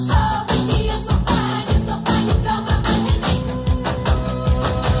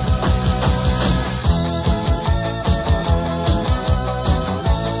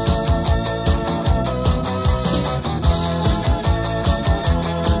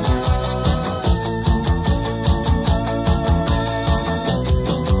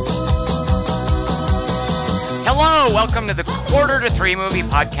Welcome to the Quarter to Three movie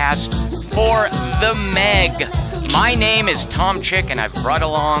podcast for The Meg. My name is Tom Chick, and I've brought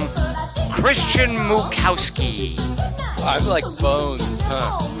along Christian Mukowski. I'm like Bones,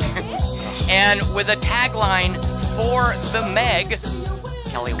 huh? And with a tagline for The Meg,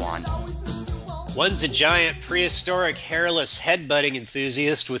 Kelly Wand. One's a giant, prehistoric, hairless, headbutting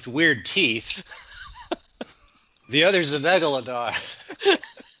enthusiast with weird teeth. The other's a megalodon.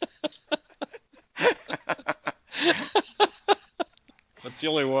 That's the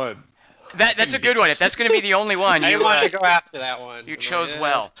only one. That's a good one. If that's going to be the only one, I wanted to go after that one. You chose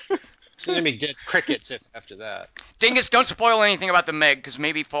well. It's going to be dead crickets after that. Dingus, don't spoil anything about The Meg, because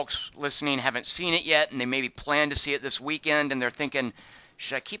maybe folks listening haven't seen it yet, and they maybe plan to see it this weekend, and they're thinking,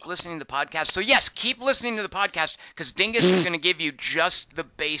 should I keep listening to the podcast? So yes, keep listening to the podcast, because Dingus is going to give you just the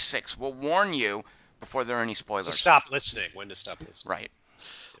basics. We'll warn you before there are any spoilers. To stop listening. When to stop listening. Right.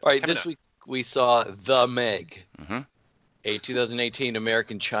 All right, this week we saw The Meg. Mm-hmm. A 2018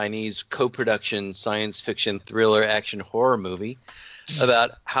 American-Chinese co-production science fiction thriller action horror movie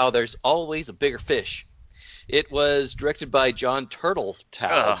about how there's always a bigger fish. It was directed by John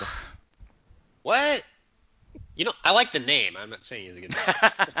Turteltaub. What? You know, I like the name. I'm not saying he's a good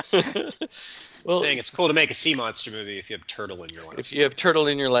name. I'm saying it's cool to make a sea monster movie if you have turtle in your last name. If you have turtle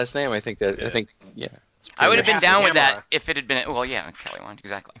in your last name, I think. I would have been down with that if it had been. Well, yeah, Kelly Wand,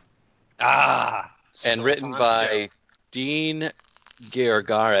 exactly. And written by Dean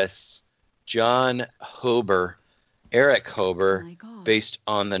Georgaris, John Hober, Eric Hober, based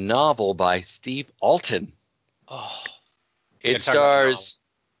on the novel by Steve Alten. It stars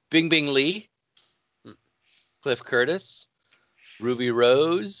Bing Lee, Cliff Curtis, Ruby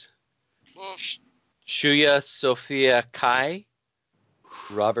Rose, Shuya Sophia Kai,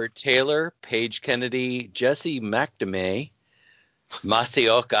 Robert Taylor, Paige Kennedy, Jesse McNamee,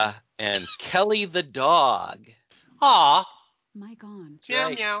 Masaoka, and Kelly the dog. Aw. My God. Meow,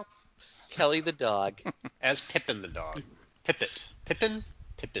 Right. meow. Kelly the dog. As Pippin the dog. Pippet. Pippin?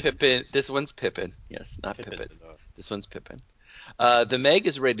 Pippin. This one's Pippin. Yes, not Pippin Pippin. the dog. This one's Pippin. The Meg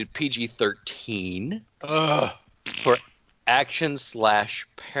is rated PG-13 for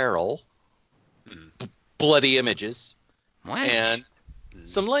action/peril, bloody images, and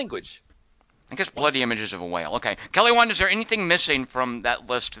some language. I guess bloody images of a whale. Okay. Kelly Wand, is there anything missing from that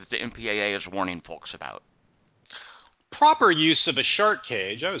list that the MPAA is warning folks about? Proper use of a shark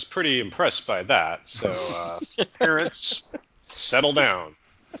cage. I was pretty impressed by that. So, parents, settle down.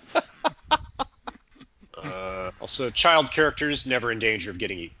 Also, child characters never in danger of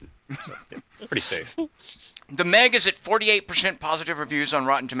getting eaten. So, yeah, pretty safe. The Meg is at 48% positive reviews on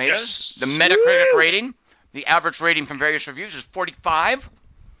Rotten Tomatoes. Yes. The Metacritic rating, the average rating from various reviews is 45.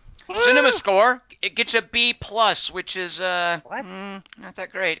 Cinema score, it gets a B+, which is not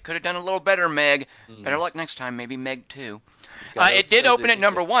that great. Could have done a little better, Meg. Better luck next time, maybe Meg 2. It did open at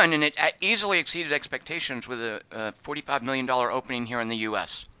number 1, and it easily exceeded expectations with a $45 million opening here in the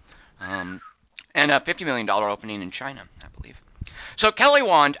U.S. And a $50 million opening in China, I believe. So, Kelly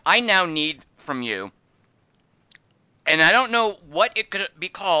Wand, I now need from you, and I don't know what it could be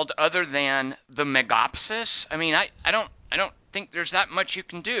called other than the Megopsis. I mean, I don't think there's that much you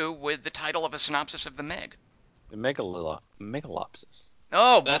can do with the title of a synopsis of the Meg. The Megalopsis.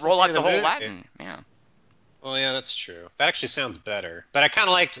 Oh, That's roll out the the whole movie. Latin. Yeah. Well, yeah, that's true. That actually sounds better. But I kind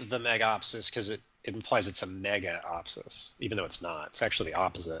of liked the Megopsis because it implies it's a Megaopsis, even though it's not. It's actually the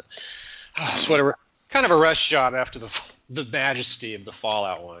opposite. It's whatever. Kind of a rush job after the majesty of the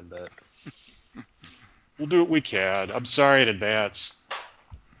Fallout one, but we'll do what we can. I'm sorry in advance.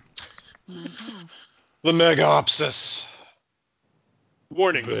 My God. The Megopsis.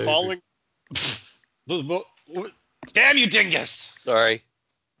 Warning, the Baby. following... Damn you, dingus! Sorry.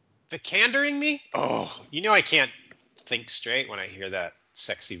 Vicandoring me? Oh, you know I can't think straight when I hear that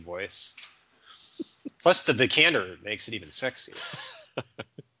sexy voice. Plus, the Vikander makes it even sexier.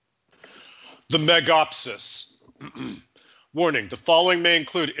 The Megopsis. Warning, the following may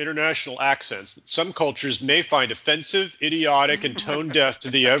include international accents that some cultures may find offensive, idiotic, and tone-deaf to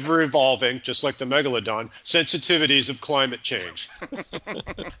the ever-evolving, just like the Megalodon, sensitivities of climate change.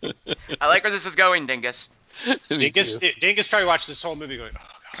 I like where this is going, Dingus. Dingus probably watched this whole movie going,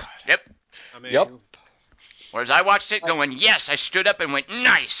 oh, God. Yep. I mean, Yep. Whereas I watched it going, yes, I stood up and went,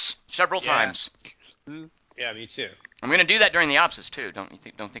 nice, several times. Yeah, me too. I'm going to do that during the opsis too. Don't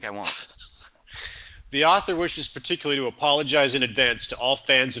think I won't. The author wishes particularly to apologize in advance to all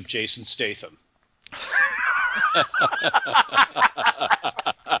fans of Jason Statham.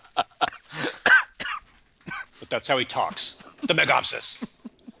 But that's how he talks. The Megopsis.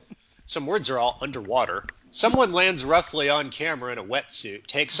 Some words are all underwater. Someone lands roughly on camera in a wetsuit,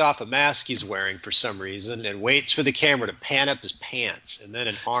 takes off a mask he's wearing for some reason, and waits for the camera to pan up his pants and then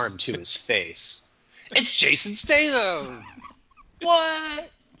an arm to his face. It's Jason Statham!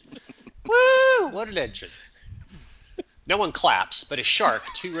 What? Woo! What an entrance. No one claps, but a shark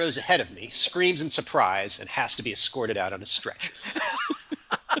 2 rows ahead of me screams in surprise and has to be escorted out on a stretcher.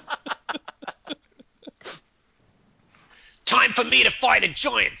 Time for me to fight a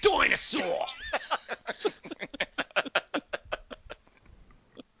giant dinosaur!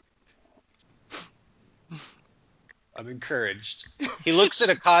 I'm encouraged. He looks at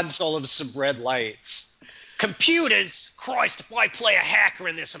a console of some red lights. Computers! Christ, if I play a hacker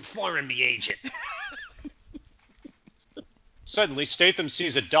in this, I'm firing the agent. Suddenly, Statham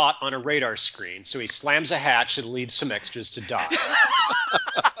sees a dot on a radar screen, so he slams a hatch and leaves some extras to die.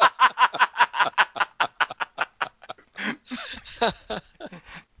 I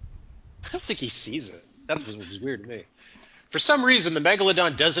don't think he sees it. That was weird to me. For some reason, the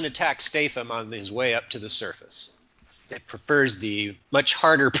Megalodon doesn't attack Statham on his way up to the surface. It prefers the much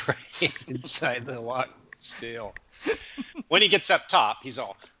harder prey inside the lock steel. When he gets up top, he's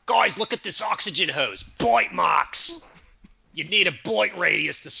all, guys, look at this oxygen hose. Bite marks. You need a bite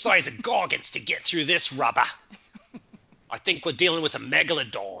radius the size of Goggins to get through this rubber. I think we're dealing with a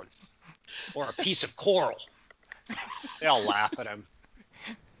Megalodon. Or a piece of coral. They all laugh at him.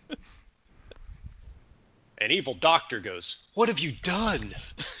 An evil doctor goes, what have you done?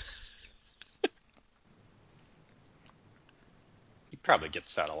 He probably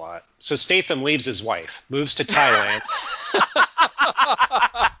gets that a lot. So Statham leaves his wife, moves to Thailand.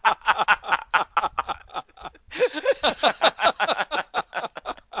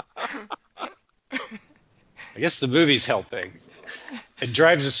 I guess the movie's helping. And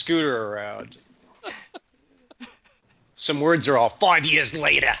drives a scooter around. Some words are all 5 years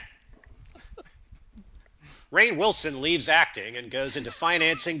later. Rainn Wilson leaves acting and goes into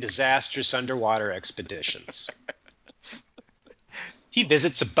financing disastrous underwater expeditions. He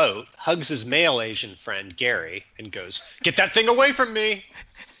visits a boat, hugs his male Asian friend, Gary, and goes, get that thing away from me!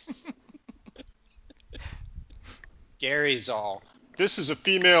 Gary's all, this is a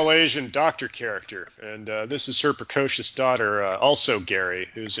female Asian doctor character, and this is her precocious daughter, also Gary,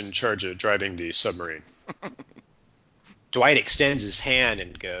 who's in charge of driving the submarine. Dwight extends his hand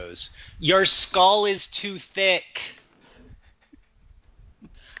and goes, your skull is too thick.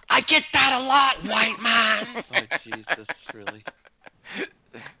 I get that a lot, white man. Oh, Jesus, really?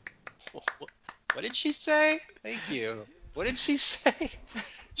 What did she say? Thank you. What did she say?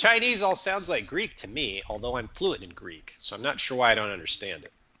 Chinese all sounds like Greek to me, although I'm fluent in Greek, so I'm not sure why I don't understand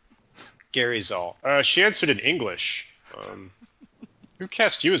it. Gary's all, she answered in English. Who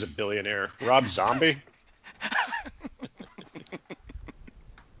cast you as a billionaire? Rob Zombie?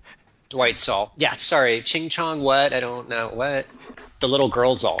 Dwight's all, yeah, sorry, Ching Chong what? I don't know, what? The little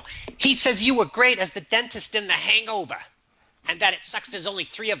girl's all, he says you were great as the dentist in The Hangover, and that it sucks there's only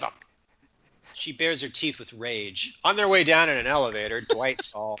 3 of them. She bares her teeth with rage. On their way down in an elevator,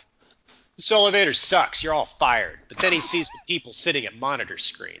 Dwight's all, this elevator sucks, you're all fired. But then he sees the people sitting at monitor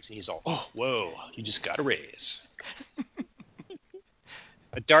screens, and he's all, oh, whoa, you just got a raise.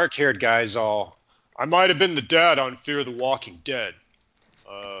 A dark-haired guy's all, I might have been the dad on Fear the Walking Dead.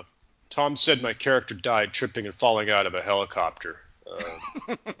 Tom said my character died tripping and falling out of a helicopter.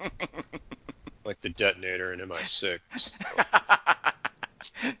 Like the detonator in MI6.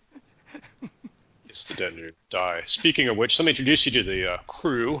 Guess the detonator died. Speaking of which, let me introduce you to the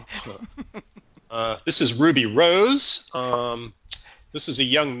crew. This is Ruby Rose. This is a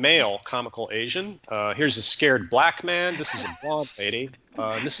young male comical Asian. Here's a scared black man. This is a blonde lady.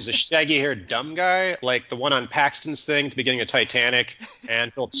 This is a shaggy-haired dumb guy, like the one on Paxton's thing at the beginning of Titanic,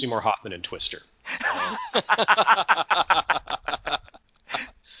 and Philip Seymour Hoffman in Twister.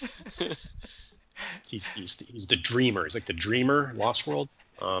 He's the dreamer. He's like the dreamer in Lost World.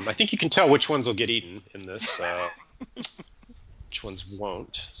 I think you can tell which ones will get eaten in this. Which ones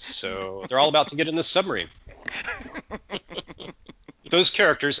won't. So they're all about to get in the submarine. Those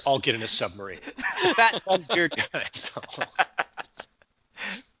characters all get in a submarine. The fat, dumb, beard guys.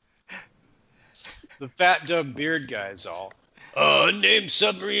 The fat, dumb, beard guys all. Unnamed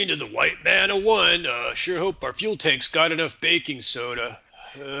submarine to the White Man of One. Sure hope our fuel tank's got enough baking soda.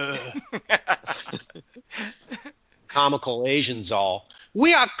 Comical Asians all.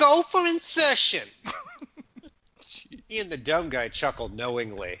 We are go for insertion. He and the dumb guy chuckled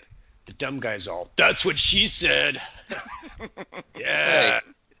knowingly. The dumb guy's all, "That's what she said." Yeah. Hey.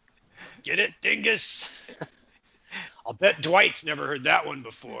 Get it, dingus? I'll bet Dwight's never heard that one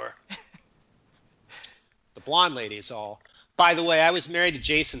before. The blonde lady's all, "By the way, I was married to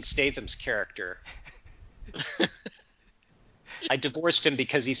Jason Statham's character. I divorced him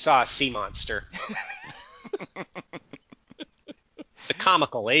because he saw a sea monster." The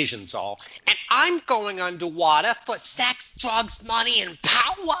comical Asian's all, "And I'm going underwater for sex, drugs, money, and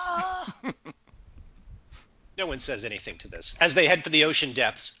power." No one says anything to this. As they head for the ocean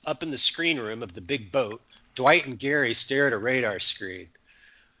depths, up in the screen room of the big boat, Dwight and Gary stare at a radar screen.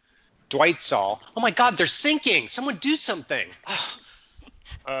 Dwight's all, "Oh my God, they're sinking! Someone do something!"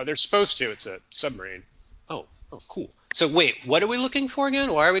 They're supposed to. It's a submarine. Oh, cool. So wait, what are we looking for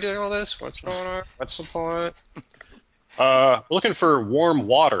again? Why are we doing all this? What's going on? What's the point? We're looking for warm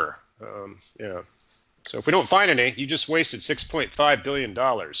water. Yeah. So if we don't find any, you just wasted $6.5 billion,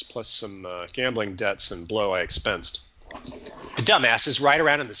 plus some gambling debts and blow I expensed. The dumbass is right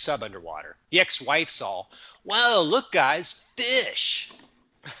around in the sub underwater. The ex-wife's all, "Whoa, look guys, fish."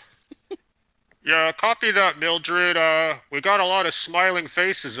 Yeah, copy that, Mildred. We got a lot of smiling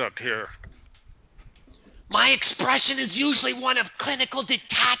faces up here. "My expression is usually one of clinical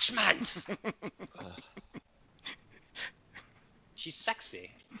detachment." She's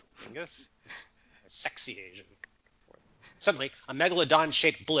sexy. I guess it's a sexy Asian. Suddenly, a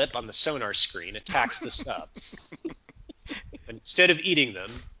megalodon-shaped blip on the sonar screen attacks the sub. And instead of eating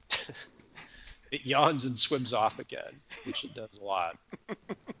them, it yawns and swims off again, which it does a lot.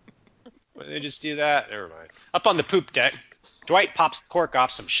 Why did they just do that? Never mind. Up on the poop deck, Dwight pops the cork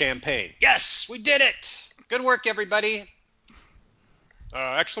off some champagne. "Yes, we did it! Good work, everybody."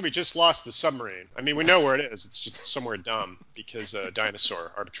 Actually, we just lost the submarine. I mean, we know where it is. It's just somewhere dumb because a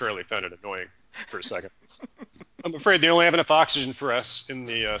dinosaur arbitrarily found it annoying for a second. I'm afraid they only have enough oxygen for us in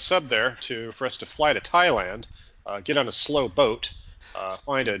the sub there for us to fly to Thailand, get on a slow boat,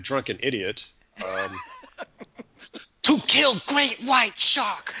 find a drunken idiot. To kill great white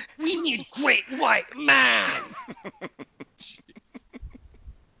shark, we need great white man.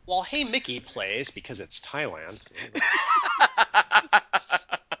 While Hey Mickey plays because it's Thailand.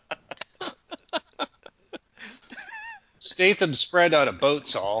 Statham's friend on a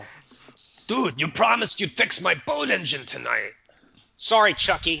boat's all, "Dude, you promised you'd fix my boat engine tonight." "Sorry,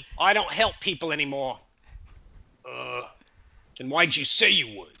 Chucky, I don't help people anymore." Then why'd you say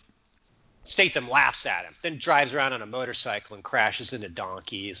you would?" Statham laughs at him, then drives around on a motorcycle and crashes into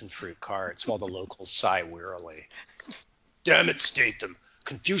donkeys and fruit carts while the locals sigh wearily. "Damn it, Statham.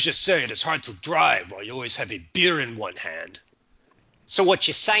 Confucius said it's hard to drive while you always have a beer in one hand." "So what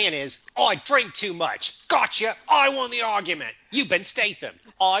you're saying is, I drink too much. Gotcha, I won the argument. You've been Statham.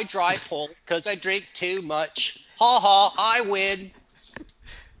 I drive Paul because I drink too much. Ha ha, I win."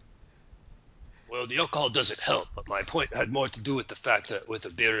 "Well, the alcohol doesn't help, but my point had more to do with the fact that with a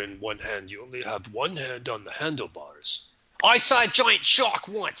beer in one hand, you only have one hand on the handlebars." "I saw a giant shark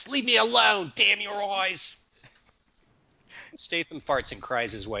once. Leave me alone, damn your eyes." Statham farts and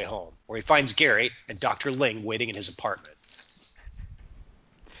cries his way home, where he finds Gary and Dr. Ling waiting in his apartment.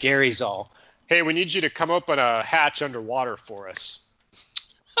 Gary's all, "Hey, we need you to come open a hatch underwater for us."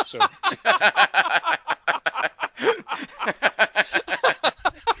 So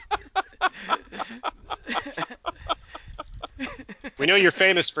we know you're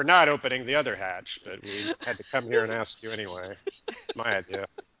famous for not opening the other hatch, but we had to come here and ask you anyway. My idea.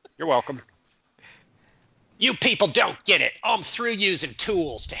 You're welcome. "You people don't get it. I'm through using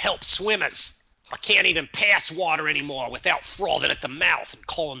tools to help swimmers. I can't even pass water anymore without frothing at the mouth and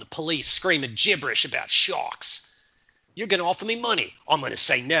calling the police screaming gibberish about sharks. You're going to offer me money. I'm going to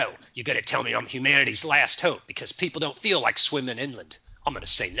say no. You're going to tell me I'm humanity's last hope because people don't feel like swimming inland. I'm going to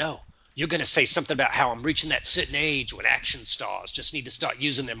say no. You're going to say something about how I'm reaching that certain age when action stars just need to start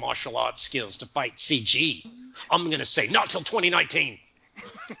using their martial arts skills to fight CG. I'm going to say not till 2019.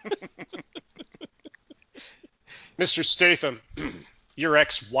 Mr. Statham, your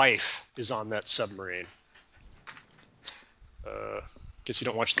ex-wife is on that submarine. Guess you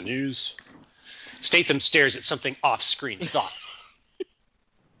don't watch the news. Statham stares at something off-screen thoughtfully.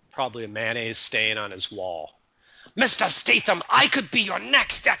 Probably a mayonnaise stain on his wall. "Mr. Statham, I could be your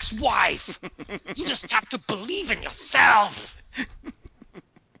next ex-wife. You just have to believe in yourself."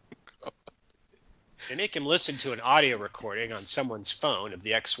 They make him listen to an audio recording on someone's phone of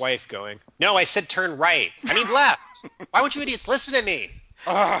the ex-wife going, "No, I said turn right. I mean left. Why won't you idiots listen to me?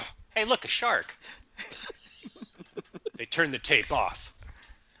 Ugh. Hey, look, a shark." They turn the tape off.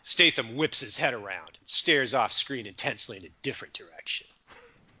 Statham whips his head around and stares off screen intensely in a different direction.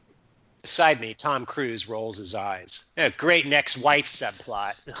 Beside me, Tom Cruise rolls his eyes. A great ex-wife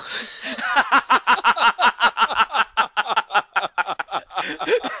subplot.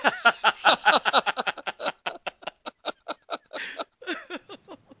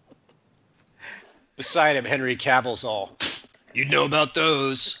 Beside him, Henry Cavill's all, you'd know about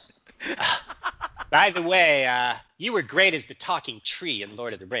those. By the way, you were great as the talking tree in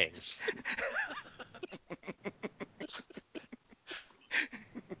Lord of the Rings.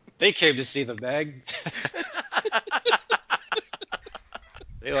 They came to see the Meg.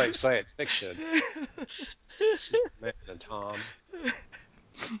 They like science fiction. Superman and Tom.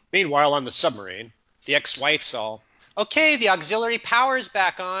 Meanwhile, on the submarine, the ex-wife's all, okay, the auxiliary power's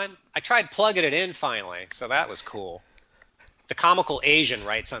back on. I tried plugging it in finally, so that was cool. The comical Asian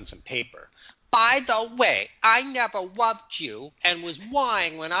writes on some paper, by the way, I never loved you and was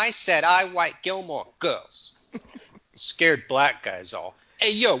lying when I said I like Gilmore Girls. The scared black guy's all,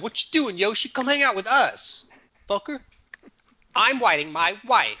 hey, yo, what you doing, yo? She come hang out with us, fucker. I'm writing my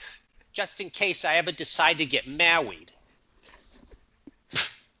wife, just in case I ever decide to get married.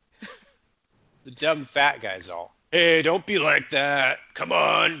 The dumb fat guy's all, hey, don't be like that. Come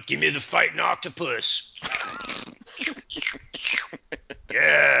on, give me the fighting octopus.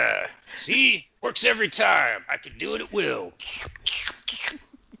 Yeah, see? Works every time. I can do it at will.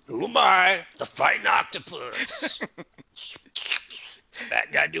 Who am I? The fighting octopus.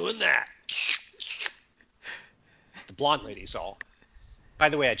 Fat guy doing that. The blonde lady's all, by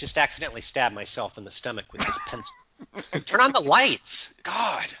the way, I just accidentally stabbed myself in the stomach with this pencil. Turn on the lights.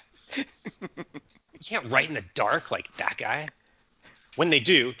 God. You can't write in the dark like that guy. When they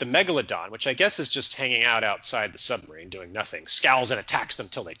do, the Megalodon, which I guess is just hanging out outside the submarine doing nothing, scowls and attacks them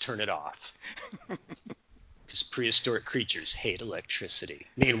till they turn it off. Because prehistoric creatures hate electricity.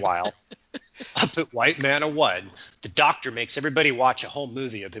 Meanwhile, up at White Manor 1, the doctor makes everybody watch a whole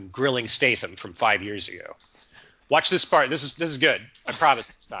movie of him grilling Statham from 5 years ago. Watch this part. This is good. I promise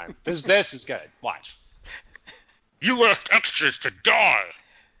this time. This is good. Watch. You left extras to die.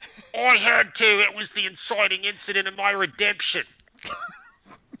 I had to. It was the inciting incident in my redemption.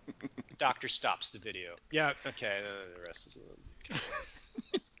 The doctor stops the video. Yeah, okay. The rest is... Okay.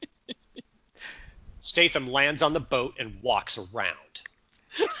 Statham lands on the boat and walks around.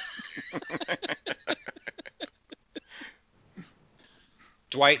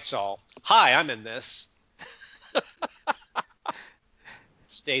 Dwight's all, hi, I'm in this.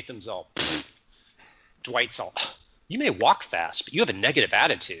 Statham's all, pfft. Dwight's all, you may walk fast, but you have a negative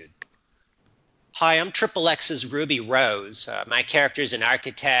attitude. Hi, I'm Triple X's Ruby Rose. My character's an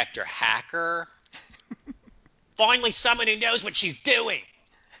architect or hacker. Finally, someone who knows what she's doing.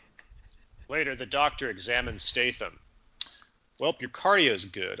 Later, the doctor examines Statham. Well, your cardio's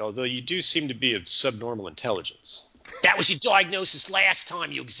good, although you do seem to be of subnormal intelligence. That was your diagnosis last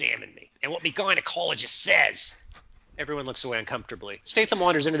time you examined me, and what my gynecologist says. Everyone looks away uncomfortably. Statham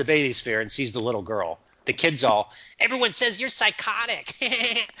wanders into the baby sphere and sees the little girl. The kid's all, everyone says you're psychotic.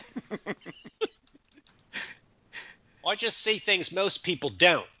 I just see things most people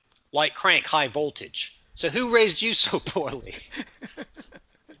don't, like crank high voltage. So who raised you so poorly?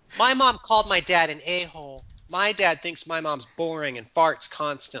 My mom called my dad an a-hole. My dad thinks my mom's boring and farts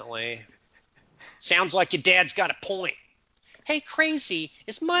constantly. Sounds like your dad's got a point. Hey, crazy,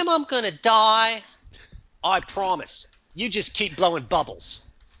 is my mom gonna die? I promise. You just keep blowing bubbles.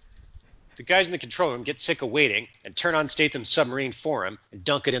 The guys in the control room get sick of waiting and turn on Statham's submarine for him and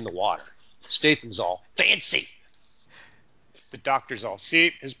dunk it in the water. Statham's all, fancy. The doctor's all,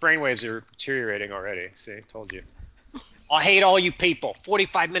 see, his brainwaves are deteriorating already. See, told you. I hate all you people.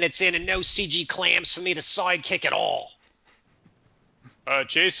 45 minutes in and no CG clams for me to sidekick at all.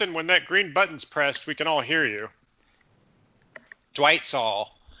 Jason, when that green button's pressed, we can all hear you. Dwight's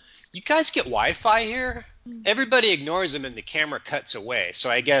all, you guys get Wi-Fi here? Everybody ignores him and the camera cuts away, so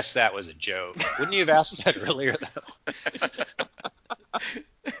I guess that was a joke. Wouldn't you have asked that earlier, though?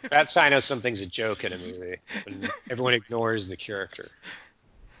 That's how I know something's a joke in a movie, when everyone ignores the character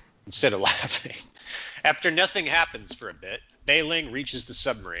instead of laughing. After nothing happens for a bit, Bei Ling reaches the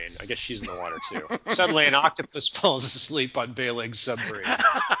submarine. I guess she's in the water, too. Suddenly, an octopus falls asleep on Bei Ling's submarine.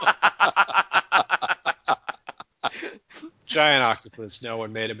 Giant octopus no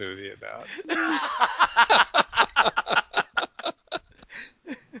one made a movie about.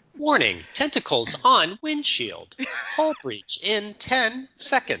 Warning, tentacles on windshield. Hull breach in 10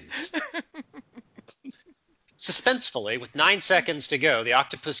 seconds. Suspensefully, with 9 seconds to go, the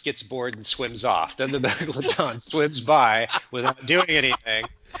octopus gets bored and swims off. Then the Megalodon swims by without doing anything.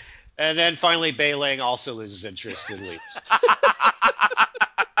 And then finally, Bei Ling also loses interest and leaves.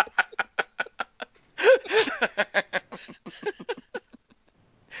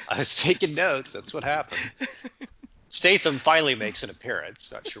 I was taking notes. That's what happened. Statham finally makes an appearance.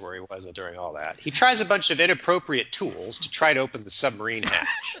 Not sure where he was during all that. He tries a bunch of inappropriate tools to try to open the submarine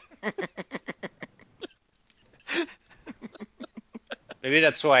hatch. Maybe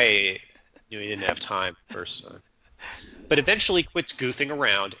that's why he knew he didn't have time the first time. But eventually quits goofing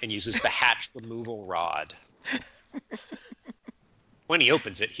around and uses the hatch removal rod. When he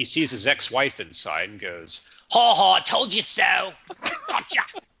opens it, he sees his ex-wife inside and goes, "Ha ha, told you so. Gotcha.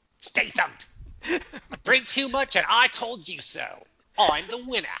 Statham. I drink too much and I told you so. I'm the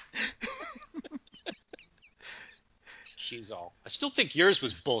winner." She's all, "I still think yours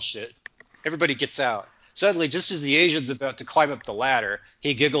was bullshit." Everybody gets out. Suddenly, just as the Asian's about to climb up the ladder,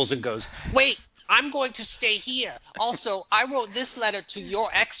 he giggles and goes, "Wait, I'm going to stay here. Also, I wrote this letter to your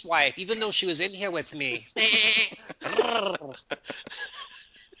ex-wife, even though she was in here with me."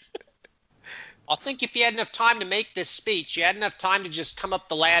 I think if you had enough time to make this speech, you had enough time to just come up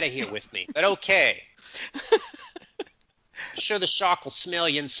the ladder here with me. But okay. I'm sure the shark will smell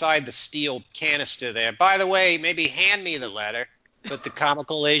you inside the steel canister there. By the way, maybe hand me the letter. But the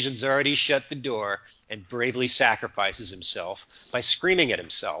comical Asian's already shut the door and bravely sacrifices himself by screaming at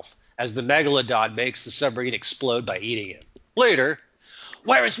himself as the megalodon makes the submarine explode by eating him. Later,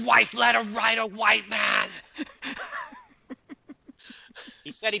 "Where is wife letter writer, white man?" He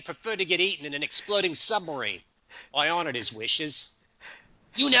said he preferred to get eaten in an exploding submarine. I honored his wishes.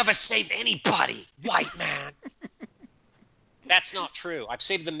 "You never saved anybody, white man." That's not true. I've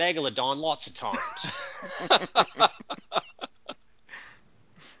saved the megalodon lots of times.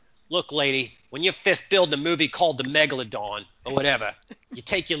 Look, lady, when you're fifth building a movie called The Megalodon, or whatever, you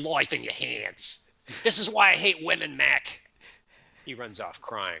take your life in your hands. This is why I hate women, Mac. He runs off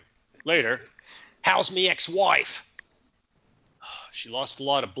crying. Later, "How's me ex-wife?" "She lost a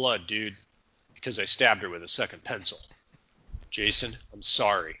lot of blood, dude, because I stabbed her with a second pencil." "Jason, I'm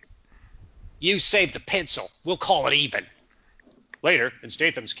sorry." "You saved the pencil. We'll call it even." Later, in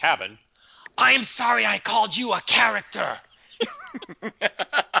Statham's cabin, "I am sorry I called you a character."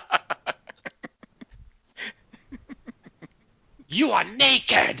 "You are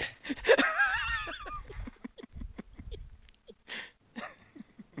naked."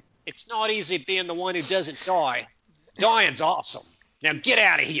 "It's not easy being the one who doesn't die. Dying's awesome. Now get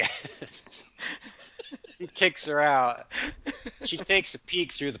out of here." He kicks her out. She takes a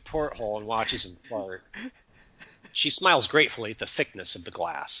peek through the porthole and watches him fart. She smiles gratefully at the thickness of the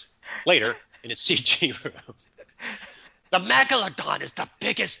glass. Later, in a CG room, "The megalodon is the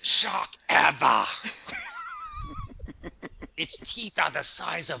biggest shark ever. Its teeth are the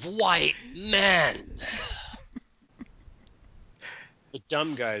size of white men." The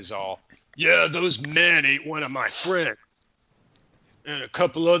dumb guy's all, "Yeah, those men ate one of my friends. And a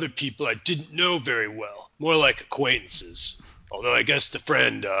couple other people I didn't know very well. More like acquaintances. Although I guess the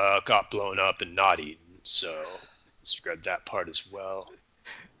friend got blown up and not eaten, so disregard that part as well."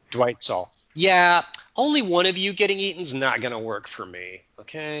 Dwight's all, "Yeah, only one of you getting eaten's not going to work for me,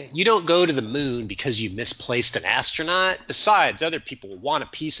 okay? You don't go to the moon because you misplaced an astronaut. Besides, other people will want a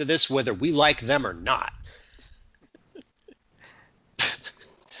piece of this whether we like them or not."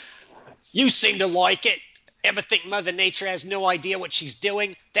 "You seem to like it. Ever think Mother Nature has no idea what she's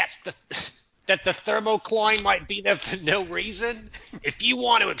doing? That the thermocline might be there for no reason? If you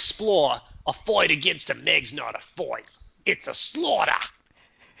want to explore, a fight against a Meg's not a fight. It's a slaughter."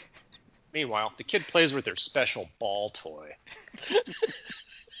 Meanwhile, the kid plays with her special ball toy.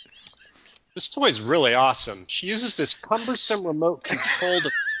 This toy's really awesome. She uses this cumbersome remote control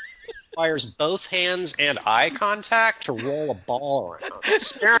device that requires both hands and eye contact to roll a ball around,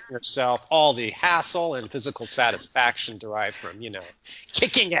 sparing herself all the hassle and physical satisfaction derived from,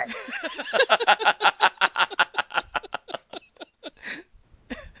 kicking it.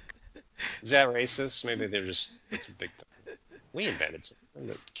 Is that racist? Maybe it's a big thing. We invented something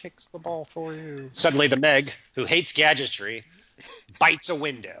that kicks the ball for you. Suddenly the Meg, who hates gadgetry, bites a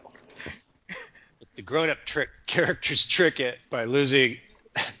window. The grown-up characters trick it by losing...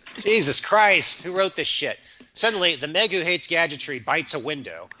 Jesus Christ, who wrote this shit? Suddenly, the Meg who hates gadgetry bites a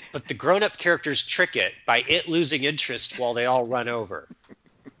window, but the grown-up characters trick it by it losing interest while they all run over.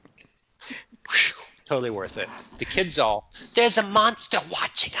 Whew, totally worth it. The kids all, "There's a monster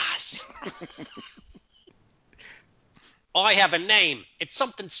watching us." "I have a name. It's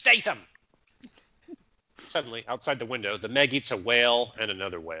something Statham." Suddenly, outside the window, the Meg eats a whale and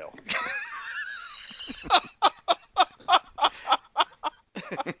another whale.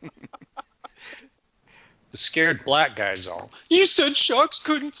 The scared black guy's all, "You said sharks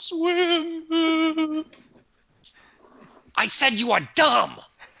couldn't swim." "I said you are dumb."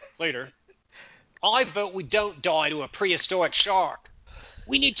 Later, "I vote we don't die to a prehistoric shark."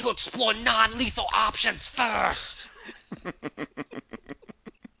 We need to explore non-lethal options first.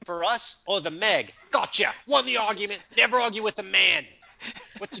 For us or the Meg? Gotcha. Won the argument. Never argue with a man.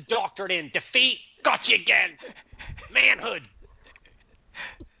 What's a doctorate in? Defeat? Gotcha again. Manhood.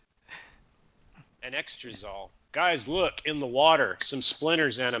 And extras all. Guys, look, in the water. Some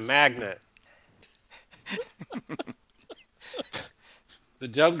splinters and a magnet. The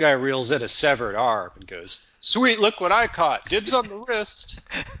dumb guy reels in a severed arm and goes, "Sweet, look what I caught. Dibs on the wrist."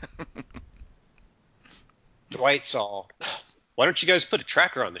 Dwight's all, "Why don't you guys put a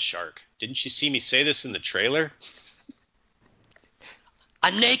tracker on the shark? Didn't you see me say this in the trailer?"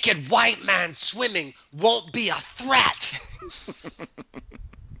 "A naked white man swimming won't be a threat.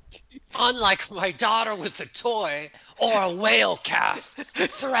 Unlike my daughter with a toy or a whale calf.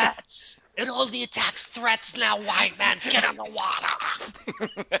 Threats. It only attacks threats now, white man. Get in the water."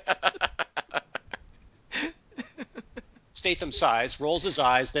 Statham sighs, rolls his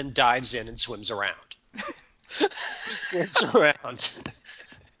eyes, then dives in and swims around. He swims around.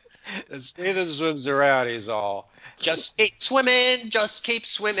 As Statham swims around, he's all, "Just keep swimming, just keep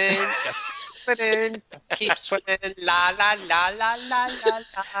swimming, just keep swimming, just keep swimming, la la la la la la la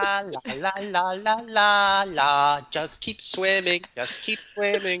la la la la la, just keep swimming, just keep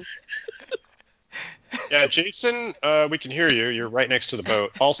swimming." Yeah, Jason, we can hear you. You're right next to the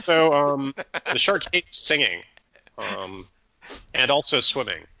boat. Also, the shark hates singing, and also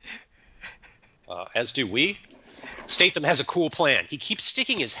swimming. As do we. Statham has a cool plan. He keeps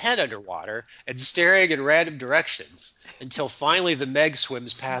sticking his head underwater and staring in random directions until finally the Meg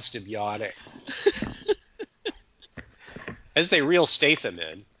swims past him yawning. As they reel Statham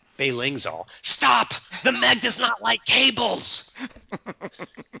in, Bei Ling's all, "Stop! The Meg does not like cables!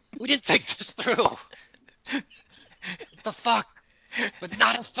 We didn't think this through. What the fuck? But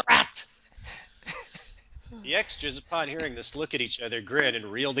not a threat!" The extras, upon hearing this, look at each other, grin,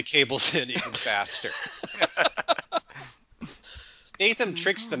 and reel the cables in even faster. Statham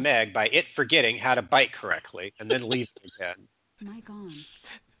tricks the Meg by it forgetting how to bite correctly and then leaving again. Mic on.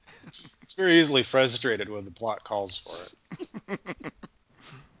 It's very easily frustrated when the plot calls for it.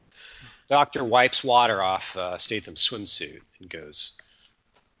 Doctor wipes water off Statham's swimsuit and goes,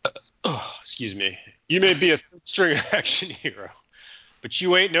 "Oh, excuse me. You may be a string action hero, but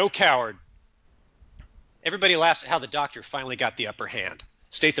you ain't no coward." Everybody laughs at how the doctor finally got the upper hand.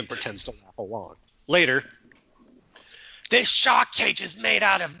 Statham pretends to laugh along. Later, "This shark cage is made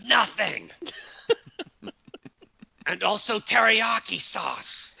out of nothing. And also teriyaki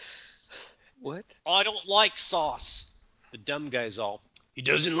sauce." What? "I don't like sauce." The dumb guy's all, "He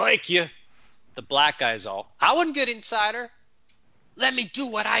doesn't like you." The black guy's all, "I wouldn't get insider. Let me do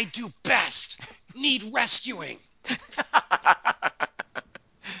what I do best. Need rescuing."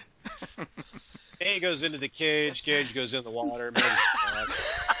 Hey goes into the cage. Cage goes in the water. The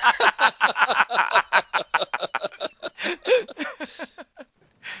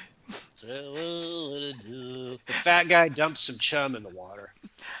fat guy dumps some chum in the water.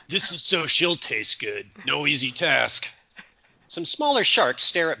 "This is so she'll taste good. No easy task." Some smaller sharks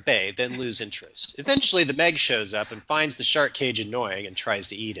stare at Bei, then lose interest. Eventually, the Meg shows up and finds the shark cage annoying and tries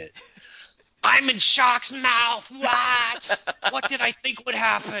to eat it. "I'm in Shark's mouth. What? What did I think would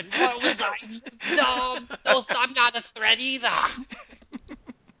happen? What was I? No, I'm not a threat either."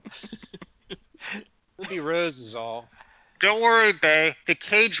 Ruby Rose is all, "Don't worry, Bei. The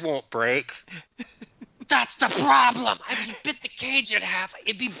cage won't break." "That's the problem. If you bit the cage in half,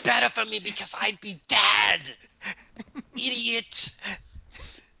 it'd be better for me because I'd be dead. Idiot.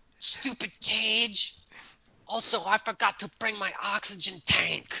 Stupid cage. Also, I forgot to bring my oxygen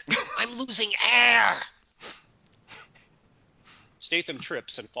tank. I'm losing air." Statham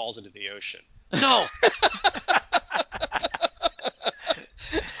trips and falls into the ocean. "No!"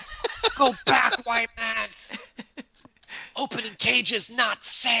 "Go back, white man. Opening cage is not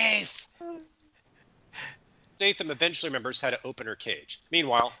safe." Statham eventually remembers how to open her cage.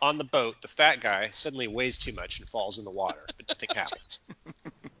 Meanwhile, on the boat, the fat guy suddenly weighs too much and falls in the water, but nothing happens.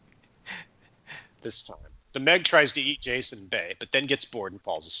 This time, the Meg tries to eat Jason and Bei, but then gets bored and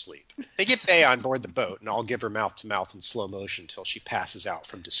falls asleep. They get Bei on board the boat, and all give her mouth-to-mouth in slow motion until she passes out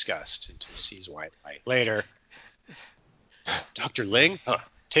from disgust and sees white light. Later, "Dr. Ling?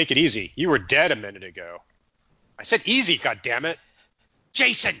 Take it easy. You were dead a minute ago." "I said easy, goddammit."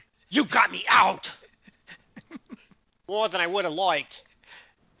 "Jason, you got me out." "More than I would have liked."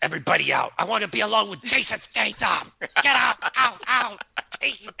 "Everybody out. I want to be alone with Jason Statham. Get out, out, out.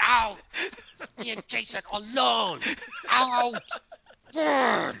 Out. Me and Jason alone. Out.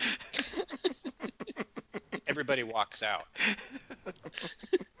 Everybody walks out.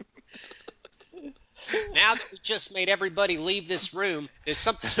 Now that we just made everybody leave this room, there's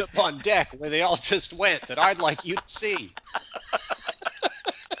something up on deck where they all just went that I'd like you to see.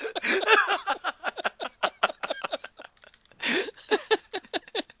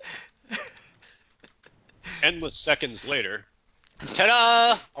 Endless seconds later,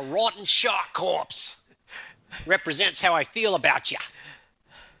 ta-da! A rotten shark corpse. Represents how I feel about you.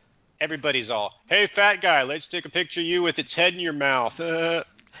 Everybody's all, hey, fat guy, let's take a picture of you with its head in your mouth.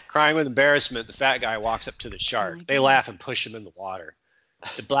 Crying with embarrassment, the fat guy walks up to the shark. They laugh and push him in the water.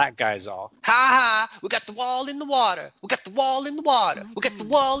 The black guy's all, ha ha, we got the wall in the water. We got the wall in the water. We got the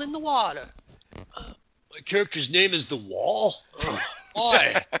wall in the water. My character's name is The Wall?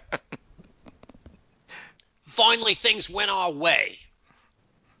 Why? Finally, things went our way.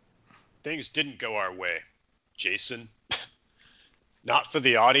 Things didn't go our way, Jason. Not for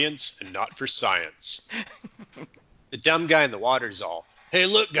the audience and not for science. The dumb guy in the water's all, hey,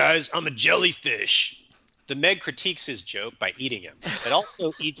 look, guys, I'm a jellyfish. The Meg critiques his joke by eating him, but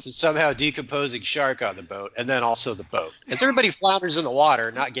also eats the somehow decomposing shark on the boat, and then also the boat. As everybody flounders in the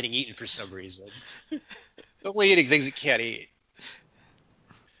water, not getting eaten for some reason. Only eating things it can't eat.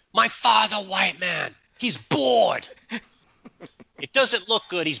 My father, white man, he's bored. It doesn't look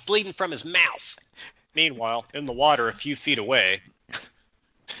good. He's bleeding from his mouth. Meanwhile, in the water a few feet away,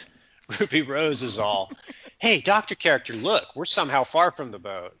 Ruby Rose is all, hey, doctor character, look, we're somehow far from the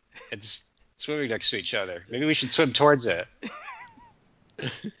boat. It's swimming next to each other. Maybe we should swim towards it.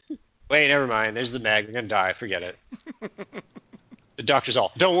 Wait, never mind. There's the Meg. We're going to die. Forget it. The doctor's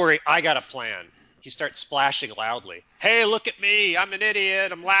all, don't worry, I got a plan. He starts splashing loudly. Hey, look at me. I'm an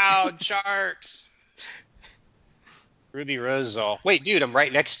idiot. I'm loud. Sharks. Ruby Rose is all, wait, dude, I'm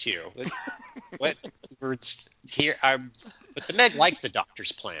right next to you. What? We're here. But the Meg likes the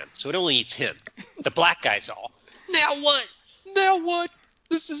doctor's plan, so it only eats him. The black guy's all, now what? Now what?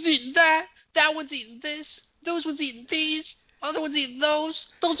 This is eating that. That one's eating this. Those ones eating these. Other one's eating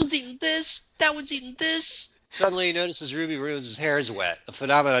those. Those ones eating this. That one's eating this. Suddenly he notices Ruby Rose's hair is wet, a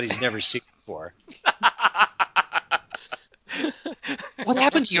phenomenon he's never seen before. What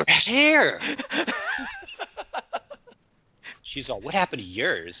happened to your hair? She's all, what happened to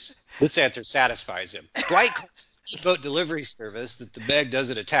yours? This answer satisfies him. Dwight calls the speedboat delivery service that the Meg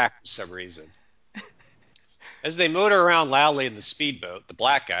doesn't attack for some reason. As they motor around loudly in the speedboat, the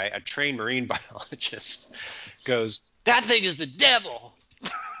black guy, a trained marine biologist, goes, that thing is the devil.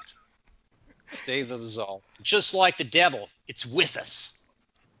 Statham's all, just like the devil, it's with us.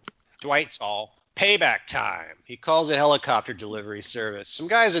 Dwight's all, payback time. He calls a helicopter delivery service. Some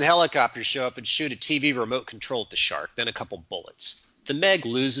guys in helicopters show up and shoot a TV remote control at the shark, then a couple bullets. The Meg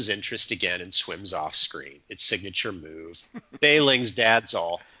loses interest again and swims off screen. Its signature move. Bailing's dad's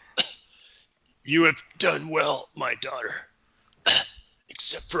all, you have done well, my daughter.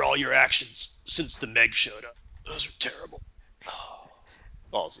 Except for all your actions since the Meg showed up. Those are terrible.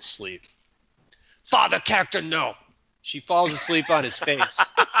 Falls asleep. Father character, no. She falls asleep on his face.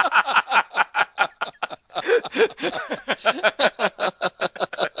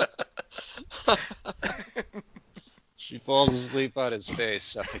 She falls asleep on his face,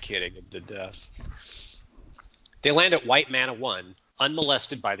 suffocating him to death. They land at White Mana 1,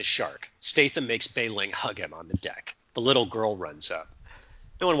 unmolested by the shark. Statham makes Bailing hug him on the deck. The little girl runs up.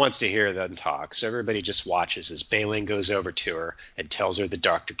 No one wants to hear them talk, so everybody just watches as Bailing goes over to her and tells her the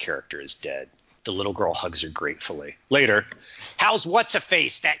doctor character is dead. The little girl hugs her gratefully. Later, how's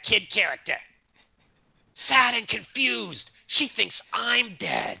What's-A-Face, that kid character? Sad and confused. She thinks I'm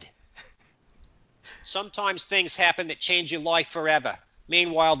dead. Sometimes things happen that change your life forever.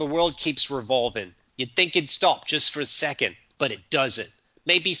 Meanwhile, the world keeps revolving. You'd think it'd stop just for a second, but it doesn't.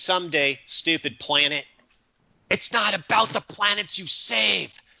 Maybe someday, stupid planet. It's not about the planets you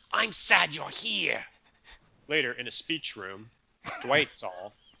save. I'm sad you're here. Later, in a speech room, Dwight's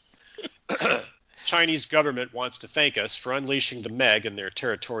all, Chinese government wants to thank us for unleashing the Meg in their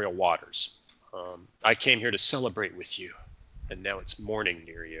territorial waters. I came here to celebrate with you, and now it's morning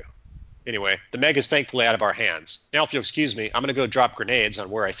near you. Anyway, the Meg is thankfully out of our hands. Now, if you'll excuse me, I'm going to go drop grenades on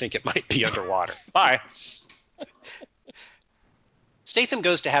where I think it might be underwater. Bye. Statham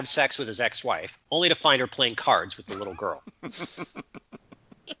goes to have sex with his ex-wife, only to find her playing cards with the little girl.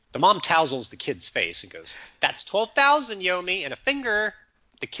 The mom touzles the kid's face and goes, that's 12,000, Yomi, and a finger.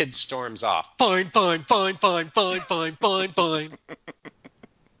 The kid storms off. Fine, fine, fine, fine, fine, fine, fine, fine.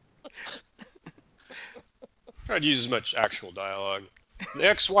 Try to use as much actual dialogue. The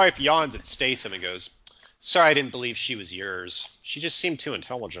ex-wife yawns at Statham and goes, sorry, I didn't believe she was yours. She just seemed too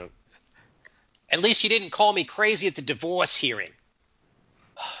intelligent. At least you didn't call me crazy at the divorce hearing.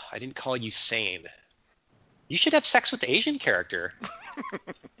 I didn't call you sane. You should have sex with the Asian character.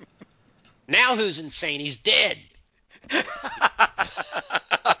 Now who's insane? He's dead. The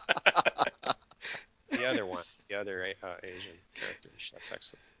other one, the other Asian character she should have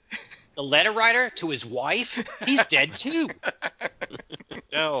sex with. The letter writer to his wife? He's dead too.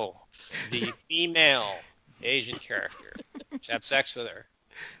 No, the female Asian character should have sex with her.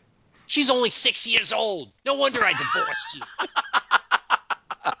 She's only 6 years old. No wonder I divorced you.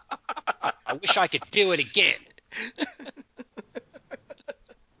 I wish I could do it again.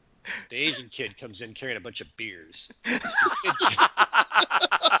 The Asian kid comes in carrying a bunch of beers.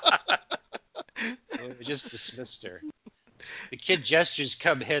 We just dismissed her. The kid gestures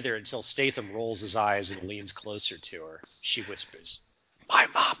come hither until Statham rolls his eyes and leans closer to her. She whispers, "My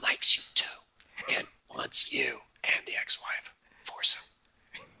mom likes you too, and wants you and the ex-wife for some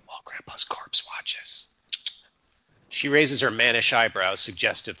while Grandpa's corpse watches." She raises her mannish eyebrows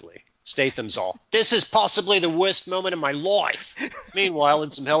suggestively. Statham's all, "This is possibly the worst moment of my life." Meanwhile,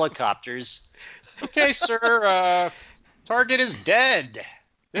 in some helicopters, "Okay, sir, target is dead.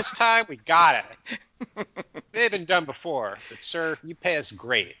 This time we got it. May have been done before, but sir, you pay us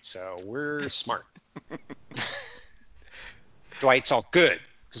great, so we're smart." Dwight's all, "Good.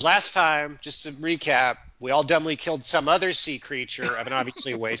 Because last time, just to recap, we all dumbly killed some other sea creature of an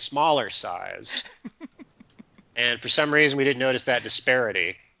obviously way smaller size. And for some reason, we didn't notice that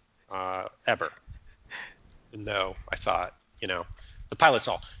disparity ever. No, I thought, the pilot's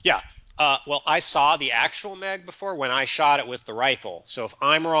all, yeah, well, I saw the actual Meg before when I shot it with the rifle. So if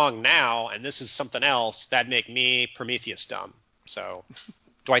I'm wrong now and this is something else, that'd make me Prometheus dumb." So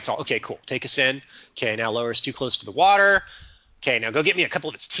Dwight's all, "Okay, cool. Take us in. Okay, now lower us too close to the water. Okay, now go get me a couple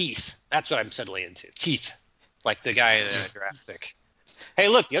of its teeth." That's what I'm suddenly into. Teeth. Like the guy in Jurassic. "Hey,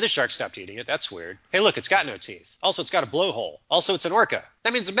 look, the other shark stopped eating it. That's weird. Hey, look, it's got no teeth. Also, it's got a blowhole. Also, it's an orca.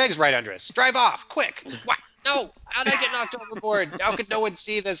 That means the Meg's right under us. Drive off, quick." "What? No, how did I get knocked overboard? How could no one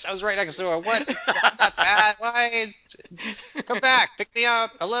see this? I was right next to her. What? I'm not bad. Why? Come back, pick me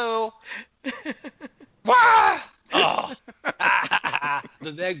up. Hello." Wah! Oh.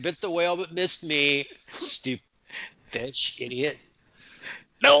 The Meg bit the whale but missed me. Stupid bitch, idiot.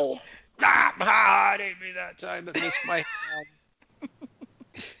 No. I didn't mean that time, but missed my hand.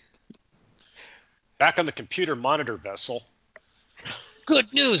 Back on the computer monitor vessel.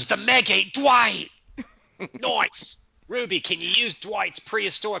 "Good news, the Meg ate Dwight." "Nice. Ruby, can you use Dwight's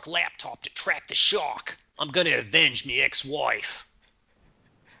prehistoric laptop to track the shark? I'm going to avenge me ex-wife."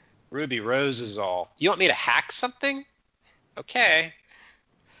 Ruby Rose is all, "You want me to hack something? Okay."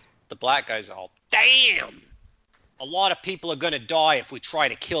 The black guy's all, "Damn. A lot of people are going to die if we try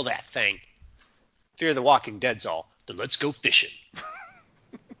to kill that thing." Fear the Walking Dead's all, "Then let's go fishing."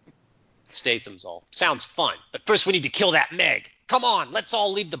 Statham's all, "Sounds fun, but first we need to kill that Meg. Come on, let's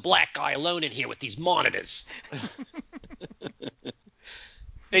all leave the black guy alone in here with these monitors."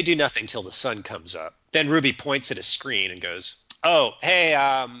 They do nothing till the sun comes up. Then Ruby points at a screen and goes, "Oh, hey,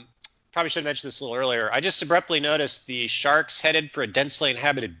 probably should have mentioned this a little earlier. I just abruptly noticed the shark's headed for a densely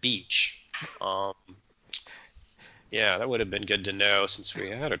inhabited beach." Yeah, that would have been good to know since we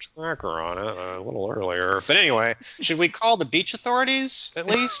had a tracker on it a little earlier. But anyway, should we call the beach authorities at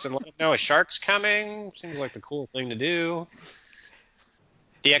least and let them know a shark's coming? Seems like the cool thing to do.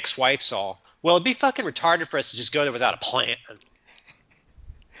 The ex-wife's all, "Well, it'd be fucking retarded for us to just go there without a plan."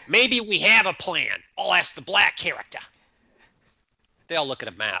 "Maybe we have a plan. I'll ask the black character." They all look at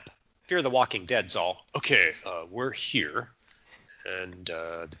a map. Fear the Walking Dead's all, "Okay, we're here. And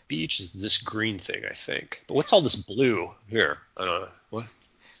the beach is this green thing, I think. But what's all this blue here? I don't know. What?"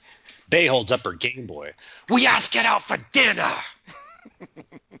 Bay holds up her Game Boy. "We ask it out for dinner."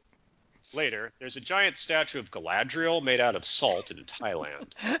 Later, there's a giant statue of Galadriel made out of salt in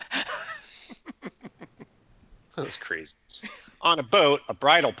Thailand. Those crazies. On a boat, a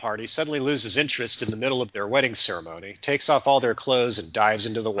bridal party suddenly loses interest in the middle of their wedding ceremony, takes off all their clothes, and dives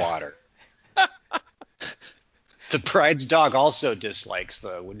into the water. The bride's dog also dislikes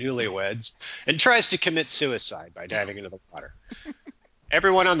the newlyweds and tries to commit suicide by diving into the water.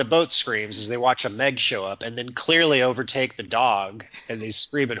 Everyone on the boat screams as they watch a Meg show up and then clearly overtake the dog, and they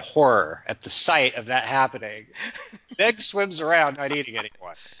scream in horror at the sight of that happening. Meg swims around not eating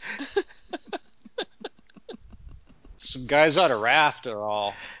anyone. Some guys on a raft are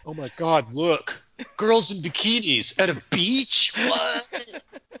all, "Oh my god, look! Girls in bikinis at a beach? What?"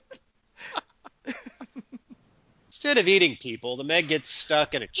 Instead of eating people, the Meg gets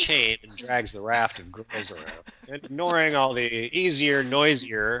stuck in a chain and drags the raft of girls around. And ignoring all the easier,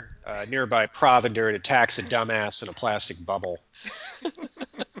 noisier nearby provender, it attacks a dumbass in a plastic bubble.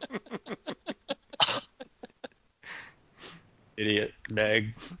 Idiot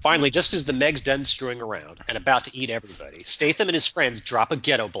Meg. Finally, just as the Meg's done screwing around and about to eat everybody, Statham and his friends drop a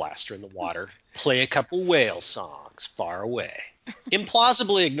ghetto blaster in the water, play a couple whale songs far away.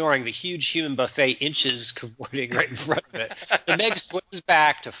 Implausibly ignoring the huge human buffet inches cavorting right in front of it, the Meg swims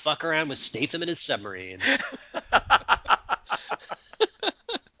back to fuck around with Statham and his submarines.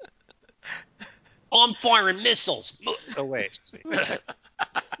 I'm firing missiles. Oh, wait.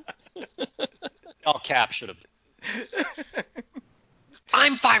 All caps should have been.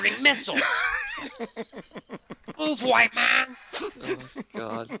 I'm firing missiles. Move, white man. Oh,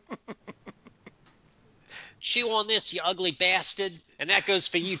 God. Chew on this, you ugly bastard. And that goes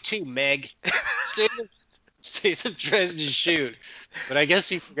for you too, Meg. Statham tries to shoot, but I guess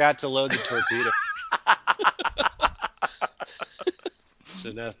he forgot to load the torpedo.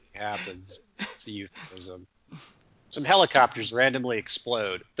 So nothing happens. It's a euphemism. Some helicopters randomly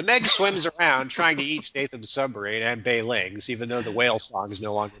explode. The Meg swims around trying to eat Statham's submarine and Bei Ling's, even though the whale song is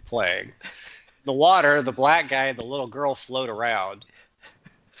no longer playing. In the water, the black guy and the little girl float around.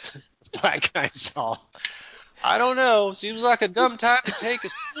 The black guy's all, I don't know, seems like a dumb time to take a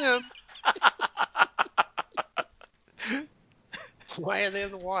swim. Why are they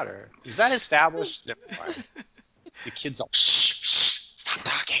in the water? Is that established? Never mind. The kid's all, shh, shh, stop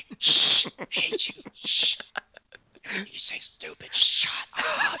talking. Shh, I hate you. Shh. You say stupid. Shut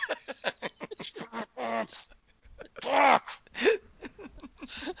up. Fuck.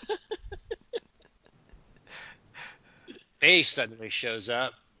 Faye suddenly shows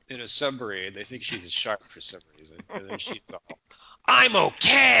up in a submarine. They think she's a shark for some reason. And then she's all, I'm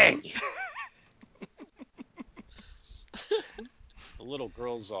okay. The little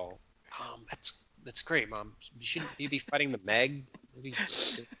girl's all, that's great, Mom. Shouldn't you be fighting the Meg? Maybe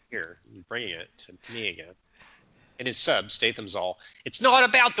here, you're bringing it to me again. In his sub, Statham's all, it's not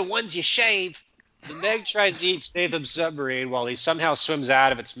about the ones you shave. The Meg tries to eat Statham's submarine while he somehow swims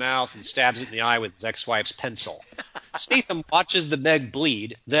out of its mouth and stabs it in the eye with his ex-wife's pencil. Statham watches the Meg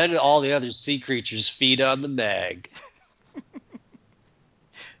bleed, then all the other sea creatures feed on the Meg.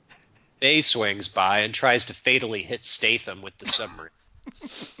 Bay swings by and tries to fatally hit Statham with the submarine.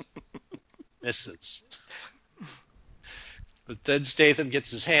 Misses. But then Statham gets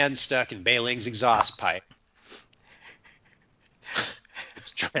his hand stuck in Bei Ling's exhaust pipe. It's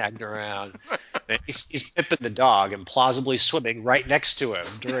dragged around. He's Pippin the dog and plausibly swimming right next to him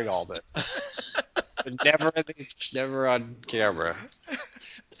during all this. But never on camera.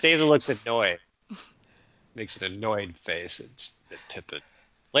 Statham looks annoyed. Makes an annoyed face at Pippin.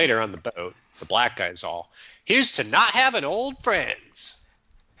 Later on the boat, the black guy's all, here's to not having old friends.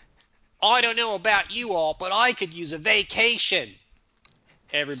 I don't know about you all, but I could use a vacation.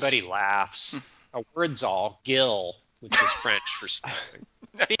 Everybody laughs. A word's all, Gil, which is French for something.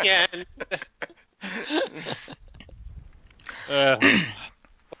 The end.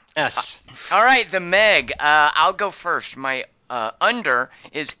 Yes. All right, the Meg. I'll go first. My under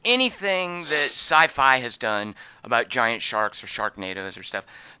is anything that sci-fi has done about giant sharks or sharknadoes or stuff.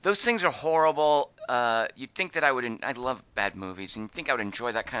 Those things are horrible. You'd think that I love bad movies, and you'd think I would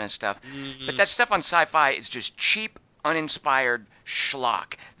enjoy that kind of stuff. Mm-hmm. But that stuff on sci-fi is just cheap, uninspired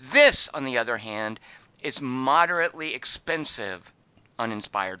schlock. This, on the other hand, is moderately expensive,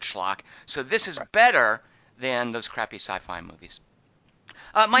 uninspired schlock. So this is better than those crappy sci-fi movies.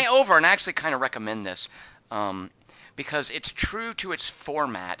 My over, and I actually kind of recommend this, because it's true to its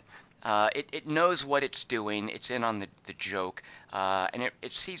format. It knows what it's doing. It's in on the joke, and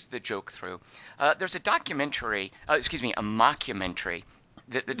it sees the joke through. There's a documentary, a mockumentary,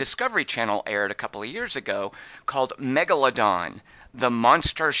 that the Discovery Channel aired a couple of years ago called Megalodon, The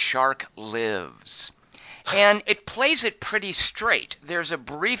Monster Shark Lives. And it plays it pretty straight. There's a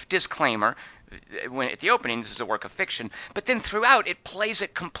brief disclaimer at the opening, this is a work of fiction, but then throughout it plays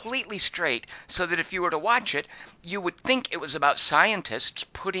it completely straight so that if you were to watch it, you would think it was about scientists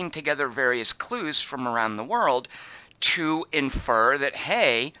putting together various clues from around the world to infer that,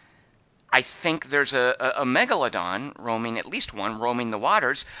 hey, I think there's a megalodon roaming, at least one, roaming the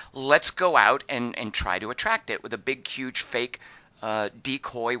waters. Let's go out and try to attract it with a big, huge, fake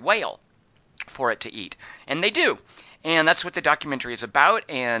decoy whale for it to eat. And they do. And that's what the documentary is about,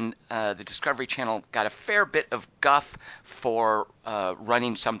 and the Discovery Channel got a fair bit of guff for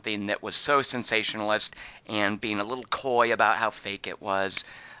running something that was so sensationalist and being a little coy about how fake it was.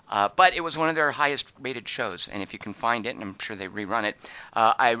 But it was one of their highest rated shows, and if you can find it, and I'm sure they rerun it,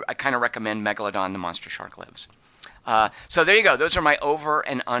 I kind of recommend Megalodon, The Monster Shark Lives. So there you go. Those are my over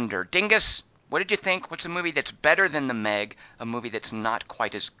and under. Dingus, what did you think? What's a movie that's better than The Meg, a movie that's not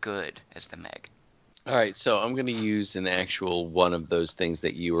quite as good as The Meg? All right, so I'm going to use an actual one of those things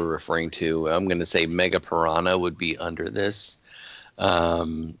that you were referring to. I'm going to say Mega Piranha would be under this.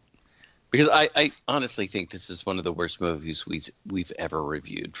 Um, because I honestly think this is one of the worst movies we've ever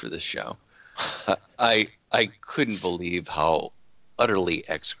reviewed for this show. I couldn't believe how utterly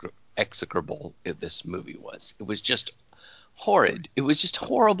execrable this movie was. It was just horrid. It was just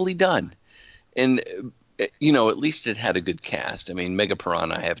horribly done. And at least it had a good cast. I mean, Mega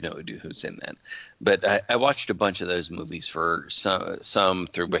Piranha, I have no idea who's in that, but I watched a bunch of those movies for some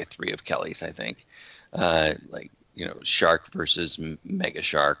through by three of Kelly's, I think, like Shark versus Mega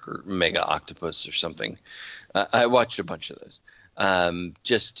Shark or Mega Octopus or something. I watched a bunch of those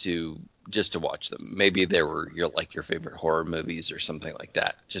just to watch them. Maybe they were your favorite horror movies or something like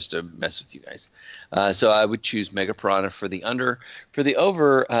that, just to mess with you guys. So I would choose Mega Piranha for the under. For the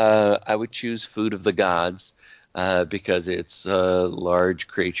over, I would choose Food of the Gods because it's large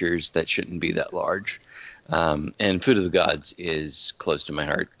creatures that shouldn't be that large. And Food of the Gods is close to my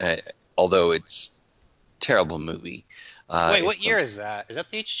heart, although it's a terrible movie. Wait, what year is that? Is that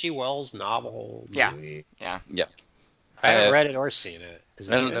the H.G. Wells novel movie? Yeah. Yeah. I haven't read it or seen it. Is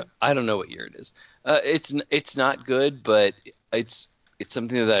it good? I don't know what year it is. It's not good, but it's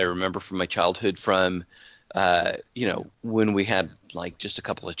something that I remember from my childhood. From when we had like just a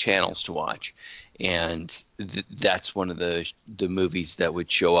couple of channels to watch, and that's one of the movies that would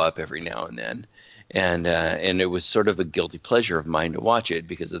show up every now and then, and it was sort of a guilty pleasure of mine to watch it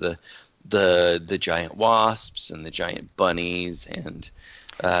because of the giant wasps and the giant bunnies and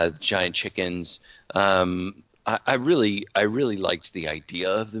giant chickens. I really liked the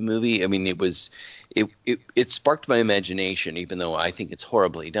idea of the movie. I mean, it sparked my imagination, even though I think it's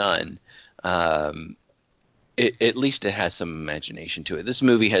horribly done. At least it has some imagination to it. This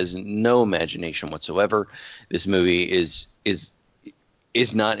movie has no imagination whatsoever. This movie is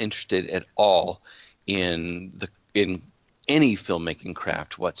not interested at all in any filmmaking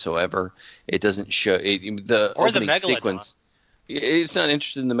craft whatsoever. It doesn't show the Or the opening Megalodon. sequence. It's not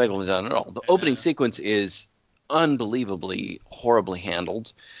interested in the Megalodon at all. The opening sequence is unbelievably horribly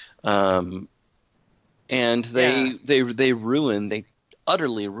handled, and they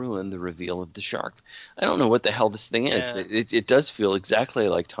utterly ruin the reveal of the shark. I don't know what the hell this thing is. Yeah. It does feel exactly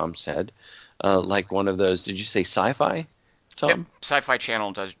like Tom said, like one of those. Did you say sci-fi, Tom? Yep. Sci-Fi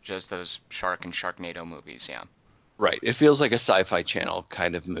Channel does those Shark and Sharknado movies. Yeah. Right. It feels like a Sci-Fi Channel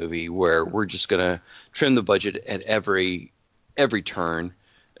kind of movie where we're just gonna trim the budget at every turn,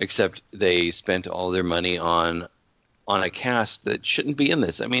 except they spent all their money on a cast that shouldn't be in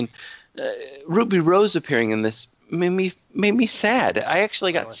this. I mean, Ruby Rose appearing in this made me sad. I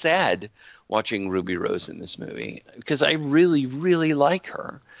actually got sad watching Ruby Rose in this movie because I really, really like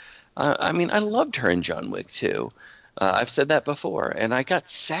her. I mean, I loved her in John Wick too. I've said that before, and I got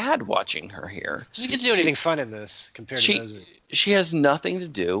sad watching her here. She didn't do anything fun in this compared to those movies. She has nothing to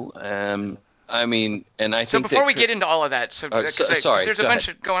do. I mean, and I think before we get into all of that, sorry, there's a bunch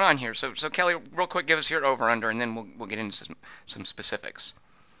of going on here. So Kelly, real quick, give us your over under, and then we'll get into some specifics.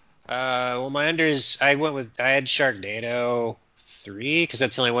 Well, my unders, I had Sharknado 3 because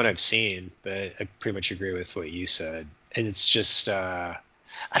that's the only one I've seen, but I pretty much agree with what you said. And it's just, I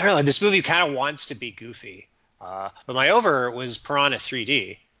don't know, this movie kind of wants to be goofy. But my over was Piranha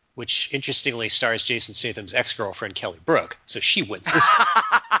 3D, which interestingly stars Jason Statham's ex-girlfriend Kelly Brook, so she wins this one.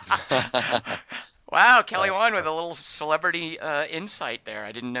 Wow, Kelly won with a little celebrity insight there.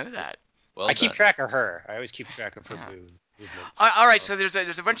 I didn't know that. Well I keep track of her. I always keep track of her movements. All right, so there's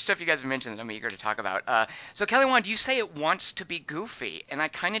a bunch of stuff you guys have mentioned that I'm eager to talk about. So Kelly Wand, you say it wants to be goofy, and I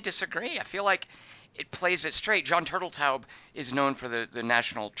kind of disagree. I feel like it plays it straight. John Turteltaub is known for the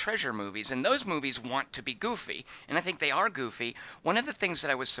National Treasure movies, and those movies want to be goofy, and I think they are goofy. One of the things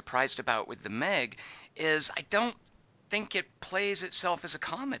that I was surprised about with the Meg is I don't think it plays itself as a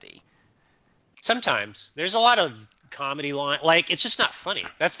comedy. Sometimes there's a lot of comedy line, like it's just not funny.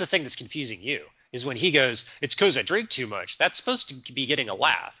 That's the thing that's confusing you. Is when he goes, it's because I drink too much. That's supposed to be getting a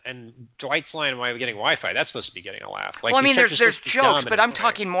laugh. And Dwight's line, why are we getting Wi-Fi? That's supposed to be getting a laugh. Like, well, I mean, there's jokes, but I'm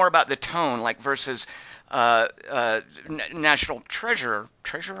talking more about the tone, like versus National Treasure.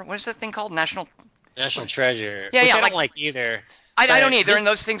 What is that thing called? National Treasure. Yeah, which yeah. I don't like either. I don't either, and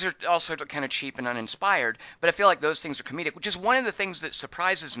those things are also kind of cheap and uninspired, but I feel like those things are comedic, which is one of the things that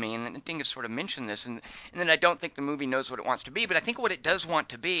surprises me, and I think you've sort of mentioned this, and then I don't think the movie knows what it wants to be, but I think what it does want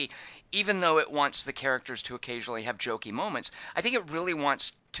to be, even though it wants the characters to occasionally have jokey moments, I think it really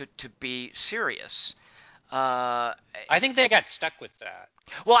wants to be serious. I think they got stuck with that.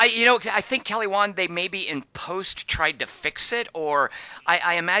 Well, I think Kelly Wand, they maybe in post tried to fix it, or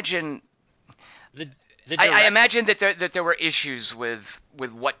I imagine... I imagine that there were issues with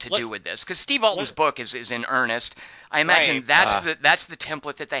what to do with this, because Steve Alton's book is in earnest. I imagine that's the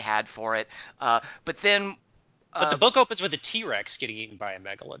template that they had for it. But then. But the book opens with a T-Rex getting eaten by a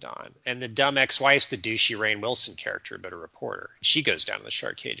megalodon, and the dumb ex-wife's the douchey Rainn Wilson character, but a reporter. She goes down to the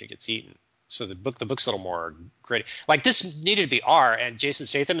shark cage and gets eaten. So the book's a little more gritty. Like, this needed to be R, and Jason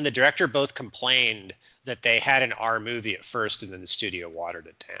Statham and the director both complained that they had an R movie at first, and then the studio watered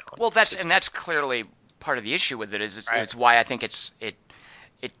it down. Well, that's clearly part of the issue with it. It's why I think it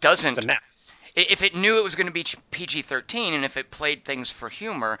doesn't. It's a mess. If it knew it was going to be PG-13, and if it played things for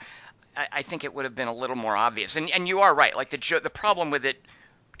humor, I think it would have been a little more obvious. And you are right. Like, the problem with it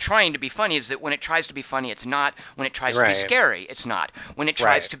trying to be funny is that when it tries to be funny, it's not. When it tries to be scary, it's not. When it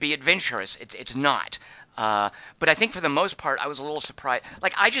tries to be adventurous, it's not. But I think for the most part, I was a little surprised.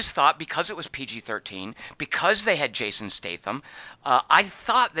 Like, I just thought because it was PG-13, because they had Jason Statham, I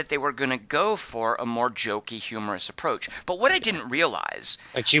thought that they were going to go for a more jokey, humorous approach. But what I didn't realize...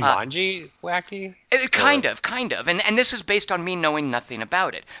 Like Jumanji wacky? Kind of. And this is based on me knowing nothing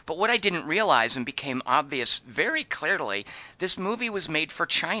about it. But what I didn't realize and became obvious very clearly, this movie was made for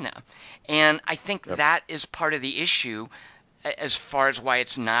China. And I think that is part of the issue as far as why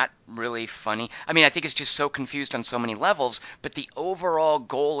it's not really funny. I mean, I think it's just so confused on so many levels, but the overall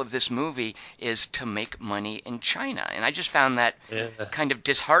goal of this movie is to make money in China. And I just found that kind of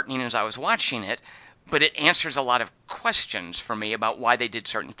disheartening as I was watching it, but it answers a lot of questions for me about why they did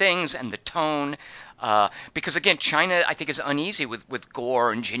certain things and the tone. Because, again, China, I think, is uneasy with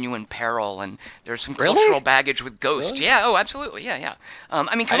gore and genuine peril, and there's some cultural baggage with ghosts. Really? Yeah, absolutely, yeah.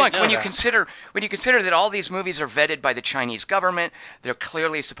 I mean, come on, when you consider that all these movies are vetted by the Chinese government, they're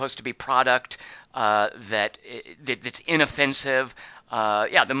clearly supposed to be product that's inoffensive.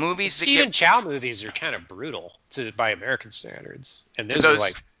 The movies. Stephen Chow movies are kind of brutal by American standards, and those are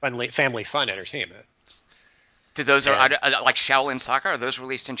like family fun entertainment. Do those are like Shaolin Soccer? Are those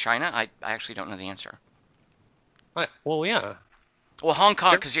released in China? I actually don't know the answer. What? Well, yeah. Well, Hong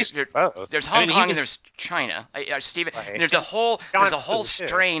Kong, because there's Hong Kong and there's China. Stephen, and there's a whole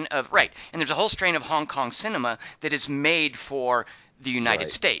strain of and there's a whole strain of Hong Kong cinema that is made for the United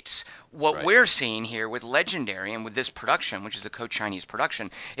States. What we're seeing here with Legendary and with this production, which is a co-Chinese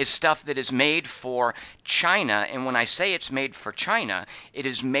production, is stuff that is made for China. And when I say it's made for China, it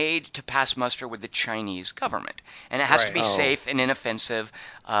is made to pass muster with the Chinese government. And it has to be safe and inoffensive.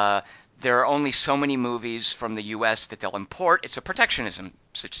 There are only so many movies from the U.S. that they'll import. It's a protectionism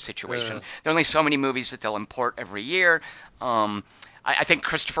situation. There are only so many movies that they'll import every year. I think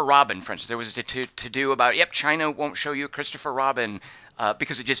Christopher Robin, for instance, there was a to-do about, China won't show you Christopher Robin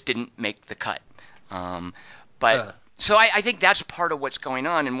because it just didn't make the cut. So I think that's part of what's going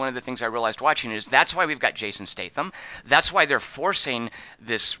on, and one of the things I realized watching it is that's why we've got Jason Statham. That's why they're forcing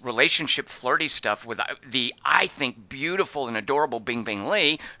this relationship flirty stuff with the, I think, beautiful and adorable Bing Bing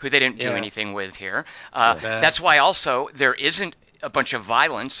Lee, who they didn't do anything with here. That's why also there isn't a bunch of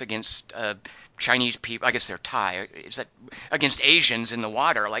violence against Chinese people. I guess they're Thai. Is that against Asians in the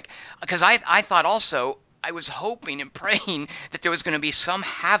water? Like, because I thought also, I was hoping and praying that there was going to be some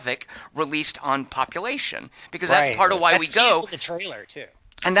havoc released on population, because that's part of why we go. The trailer too.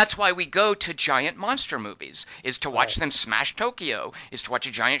 And that's why we go to giant monster movies, is to watch them smash Tokyo, is to watch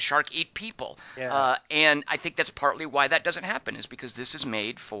a giant shark eat people. And I think that's partly why that doesn't happen, is because this is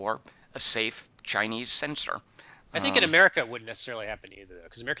made for a safe Chinese censor. I think in America it wouldn't necessarily happen either, though,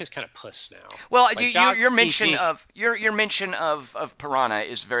 because America's kind of puss now. Well, like your mention of Piranha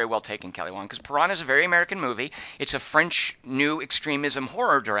is very well taken, Kelly Wong, because Piranha is a very American movie. It's a French new extremism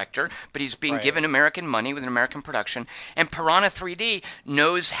horror director, but he's being given American money with an American production. And Piranha 3D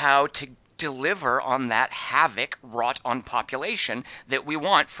knows how to deliver on that havoc wrought on population that we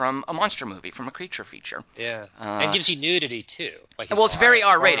want from a monster movie, from a creature feature. And gives you nudity too. Like, it's very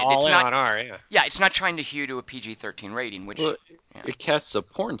R-rated. It's not on R. It's not trying to hew to a PG-13 rating, which it casts a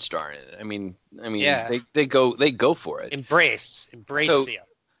porn star in it. I mean, they go for it. Embrace the.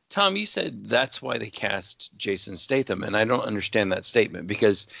 Tom, you said that's why they cast Jason Statham, and I don't understand that statement,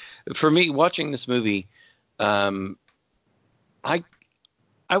 because for me, watching this movie,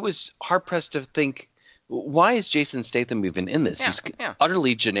 I was hard-pressed to think, why is Jason Statham even in this? He's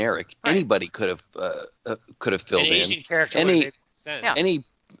utterly generic. Anybody could have filled in. Asian character any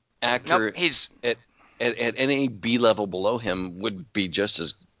actor at any B level below him would be just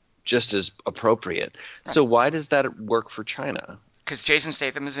as appropriate. So why does that work for China? Because Jason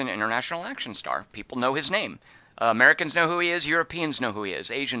Statham is an international action star. People know his name. Americans know who he is. Europeans know who he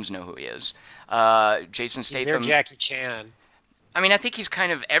is. Asians know who he is. Jason Statham. He's their Jackie Chan. I mean, I think he's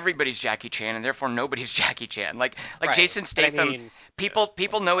kind of everybody's Jackie Chan, and therefore nobody's Jackie Chan. Like Right. Jason But I Statham, mean,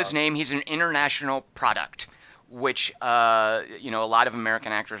 people know his name. He's an international product, which a lot of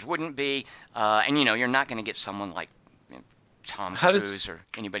American actors wouldn't be. And you're not going to get someone like Tom How Cruise does- or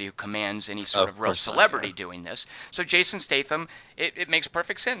anybody who commands any sort Of of real course not, celebrity yeah. doing this. So Jason Statham, it makes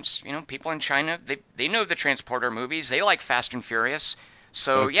perfect sense. People in China, they know the Transporter movies. They like Fast and Furious.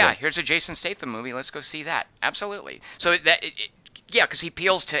 So Okay. yeah, here's a Jason Statham movie. Let's go see that. Absolutely. So yeah, because he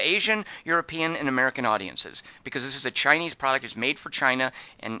appeals to Asian, European, and American audiences. Because this is a Chinese product, it's made for China,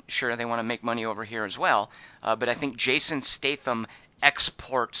 and sure, they want to make money over here as well. But I think Jason Statham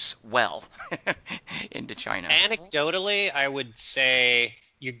exports well into China. anecdotally, I would say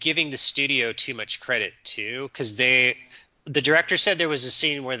you're giving the studio too much credit too, because the director said there was a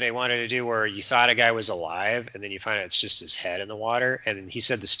scene where they wanted to do where you thought a guy was alive, and then you find out it's just his head in the water, and he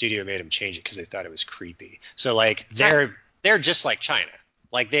said the studio made him change it because they thought it was creepy. So like they're just like China.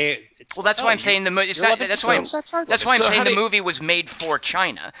 Like it's Well, that's like, why oh, I'm saying the movie. you're loving That's some why. sex art That's with why it. I'm So saying how the do you- movie was made for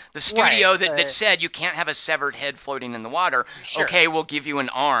China. The studio Right, that but- said you can't have a severed head floating in the water. Sure. Okay, we'll give you an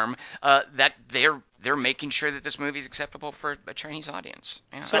arm. That they're making sure that this movie is acceptable for a Chinese audience.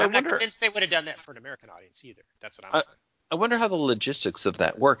 Yeah. So But I I'm not wonder- convinced they would have done that for an American audience either. That's what I'm saying. I wonder how the logistics of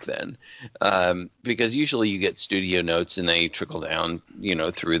that work then, because usually you get studio notes and they trickle down,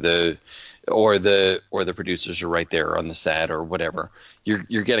 through the producers are right there on the set or whatever.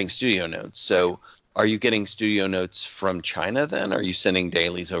 You're getting studio notes. So are you getting studio notes from China then? Are you sending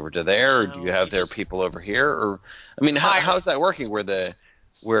dailies over to there, or do you No, have you their just- people over here? Or I mean, how's that working?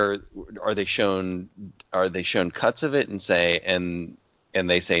 Where are they shown cuts of it and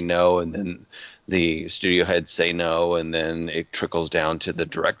they say no, and then the studio heads say no, and then it trickles down to the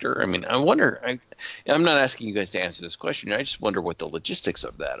director? I mean, I wonder. I'm not asking you guys to answer this question. I just wonder what the logistics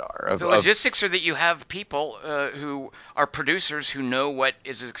of that are. The logistics are that you have people who are producers who know what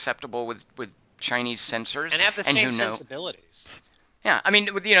is acceptable with Chinese censors and have the who same know. sensibilities. Yeah, I mean,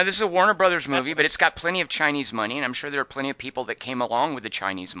 this is a Warner Brothers movie, what but I'm it's got plenty of Chinese money, and I'm sure there are plenty of people that came along with the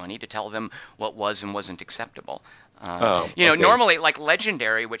Chinese money to tell them what was and wasn't acceptable. Okay. Normally, like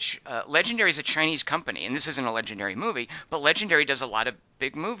Legendary, which Legendary is a Chinese company, and this isn't a Legendary movie, but Legendary does a lot of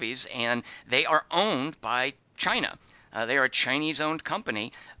big movies, and they are owned by China. They are a Chinese-owned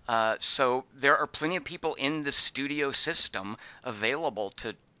company, so there are plenty of people in the studio system available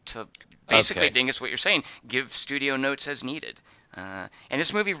to basically, Okay. Dingus, what you're saying, give studio notes as needed. And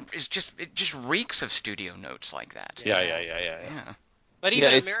this movie just reeks of studio notes like that. Yeah. Yeah. But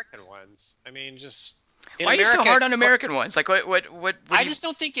even Yeah, American ones, I mean, just in Why are you America, so hard on American ones? Like what do I you- just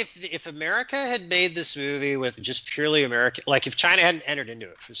don't think if America had made this movie with just purely American, like if China hadn't entered into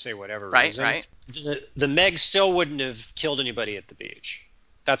it for say whatever Right, reason, right. the Meg still wouldn't have killed anybody at the beach.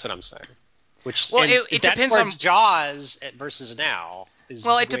 That's what I'm saying. Which Well, and it that's depends where on- Jaws versus now is.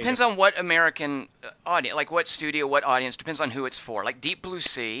 Well, it way depends on what American audience, like what studio, what audience, depends on who it's for. Like Deep Blue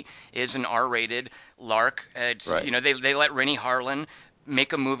Sea is an R-rated lark. It's, Right. they let Rennie Harlan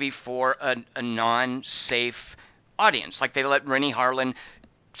make a movie for a non-safe audience. Like they let Rennie Harlan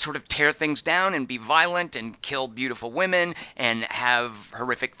sort of tear things down and be violent and kill beautiful women and have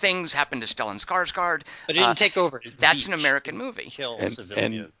horrific things happen to Stellan Skarsgård. But it didn't take over. the That's an beach. American It movie. Kill And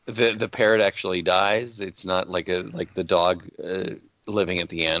civilian. the parrot actually dies. It's not like the dog living at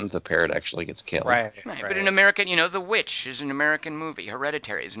the end. The parrot actually gets killed. Right. But in American, The Witch is an American movie.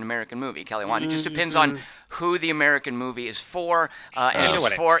 Hereditary is an American movie. Kelly Wand. It just depends on who the American movie is for. And You know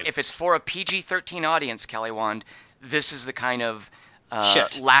what I mean. if it's for a PG-13 audience, Kelly Wand, this is the kind of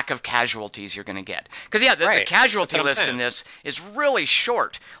Shit. lack of casualties you're going to get. Because the Right. casualty That's what I'm list in saying. this is really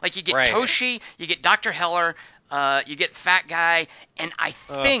short. Like you get Right. Toshi, you get Dr. Heller, you get Fat Guy, and I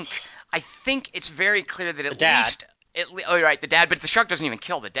think it's very clear that at dad. least. Oh, you're right, the dad, but the shark doesn't even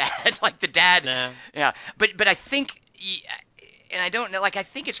kill the dad. Like the dad, Nah. yeah. But I think, and I don't know, like I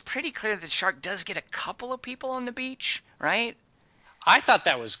think it's pretty clear that the shark does get a couple of people on the beach, right? I thought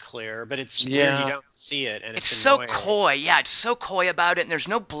that was clear, but it's weird Yeah. you don't see it, and It's it's so annoying. coy, yeah. It's so coy about it, and there's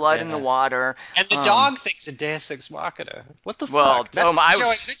no blood in the Yeah. water. And the dog thinks a Deus Ex Machina. What the Well, fuck? That's I showing,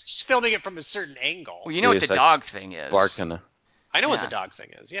 was- that's just filming it from a certain angle. Well, you know what Deus the Ex dog thing is. Barkana. I know what yeah. the dog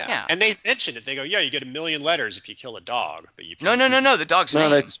thing is, yeah. Yeah. And they mention it. They go, yeah, you get 1 million letters if you kill a dog. But you No. The dog's No, name.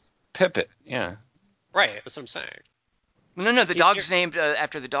 that's Pippet. Yeah. Right, that's what I'm saying. No. The dog's named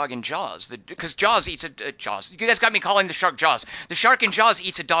after the dog in Jaws. Because Jaws eats a Jaws. You guys got me calling the shark Jaws. The shark in Jaws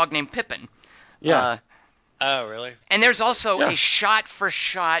eats a dog named Pippin. Yeah. Oh, really? And there's also Yeah. a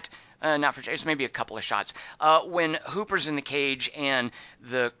shot-for-shot not for it's maybe a couple of shots. When Hooper's in the cage and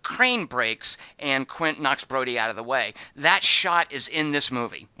the crane breaks and Quint knocks Brody out of the way. That shot is in this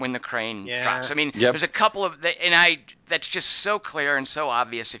movie when the crane drops. I mean, there's a couple of that's just so clear and so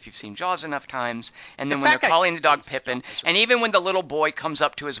obvious if you've seen Jaws enough times. And then when they're calling the dog Pippin, and even when the little boy comes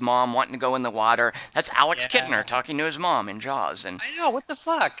up to his mom wanting to go in the water, that's Alex Kittner talking to his mom in Jaws. And I know, what the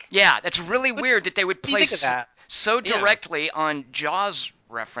fuck? Yeah, that's really weird that they would place so directly on Jaws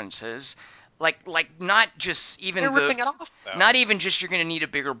references, like not just even They're ripping it off, though. Not even just you're going to need a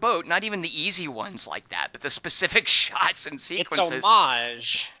bigger boat, not even the easy ones like that, but the specific shots and sequences. It's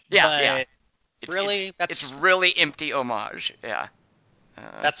homage. Yeah. It's really empty homage. Yeah.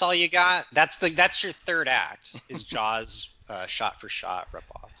 That's all you got. That's your third act is Jaws shot for shot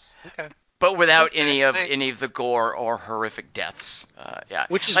ripoffs. Okay. But without any of the gore or horrific deaths. Yeah.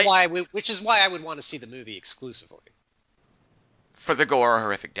 Which is why I would want to see the movie exclusively. For the gore or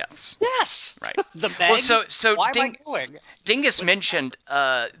horrific deaths. Yes. Right. The Meg. Well, so why am I going? Dingus mentioned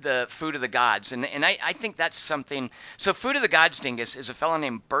the Food of the Gods, and I think that's something. So Food of the Gods, Dingus, is a fellow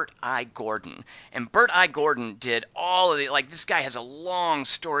named Bert I. Gordon, and Bert I. Gordon did all of the this guy has a long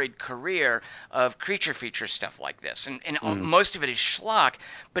storied career of creature feature stuff like this, and most of it is schlock,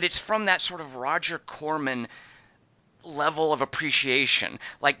 but it's from that sort of Roger Corman level of appreciation.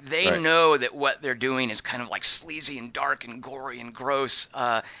 Like they know that what they're doing is kind of like sleazy and dark and gory and gross,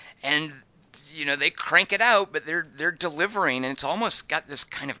 and they crank it out, but they're delivering, and it's almost got this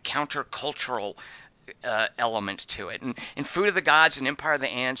kind of countercultural element to it. And in Food of the Gods and Empire of the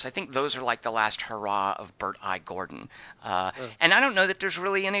Ants, I think those are like the last hurrah of Bert I. Gordon. And I don't know that there's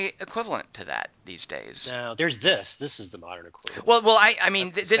really any equivalent to that these days. No, there's this. This is the modern equivalent. Well, I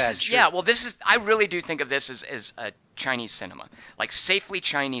mean, this is. I really do think of this as a Chinese cinema, like safely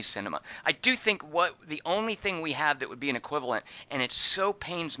Chinese cinema. I do think the only thing we have that would be an equivalent, and it so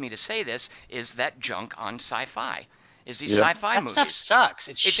pains me to say this, is that junk on Sci-Fi. Is these sci-fi movies. That stuff sucks.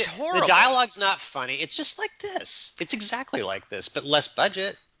 It's horrible. The dialogue's not funny. It's just like this. It's exactly like this, but less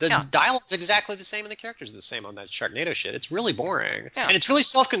budget. The dialogue's exactly the same and the characters are the same on that Sharknado shit. It's really boring. Yeah. And it's really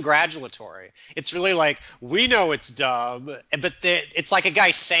self-congratulatory. It's really like, we know it's dumb, but it's like a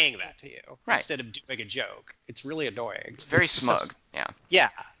guy saying that to you instead of doing a joke. It's really annoying. It's very smug. Yeah,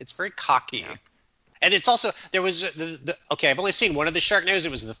 it's very cocky. Yeah. And it's also, there was I've only seen one of the Sharknadoes.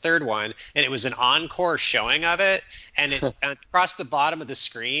 It was the third one, and it was an encore showing of it. And across the bottom of the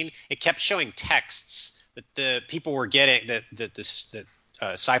screen, it kept showing texts that the people were getting, that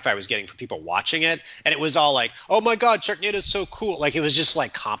Sci-Fi was getting from people watching it. And it was all like, "Oh my God, Sharknado's so cool!" Like it was just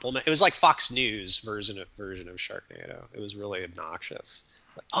like compliment. It was like Fox News version of Sharknado. It was really obnoxious.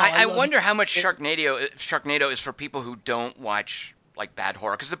 Like, I wonder how much Sharknado is for people who don't watch like bad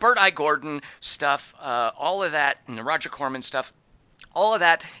horror, because the Bert I. Gordon stuff, all of that, and the Roger Corman stuff, all of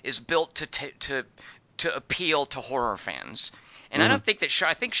that is built to appeal to horror fans. And I don't think that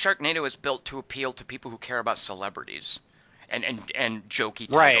I think Sharknado is built to appeal to people who care about celebrities and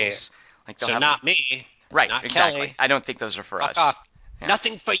jokey titles. Like so not me. Right, not exactly. Kelly. I don't think those are for us. Off. Yeah.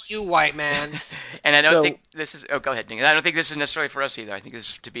 Nothing for you, white man. And I don't think this is. Oh, go ahead, Dingus. I don't think this is necessarily for us either. I think this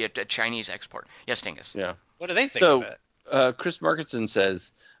is to be a Chinese export. Yes, Dingus. Yeah. What do they think of it? Chris Markinson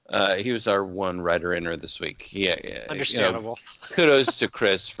says he was our one writer-inner this week. Understandable. Kudos to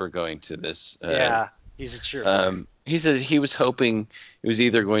Chris for going to this. He's a true. He said he was hoping it was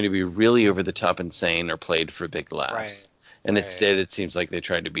either going to be really over the top insane or played for big laughs. Right. And instead, it seems like they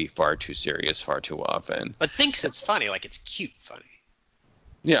tried to be far too serious far too often. But thinks it's funny, like it's cute funny.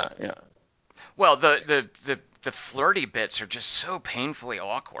 Yeah. Well, the flirty bits are just so painfully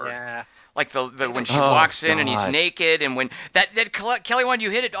awkward. Yeah. Like the when she walks in and he's naked, and when that Kelly, one,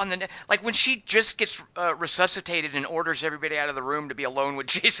 you hit it on the like when she just gets resuscitated and orders everybody out of the room to be alone with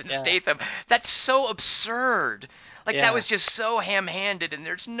Jason Statham. That's so absurd. Like that was just so ham-handed, and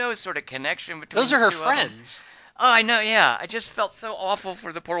there's no sort of connection between. Those are her friends. Oh, I know. Yeah, I just felt so awful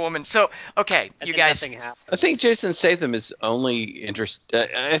for the poor woman. So okay, you guys. I think Jason Statham is only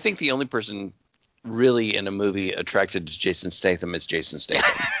interested. I think the only person really in a movie attracted to Jason Statham is Jason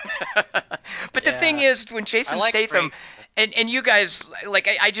Statham. But the thing is, when Jason Statham, and you guys, like,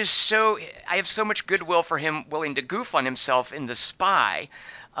 I have so much goodwill for him willing to goof on himself in The Spy.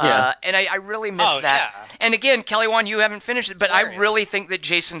 And I really miss that. Yeah. And again, Kelly Wan, you haven't finished it, but I really think that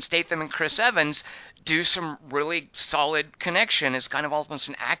Jason Statham and Chris Evans do some really solid connection as kind of almost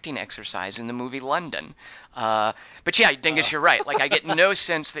an acting exercise in the movie London. But yeah, Dingus, you're right. Like, I get no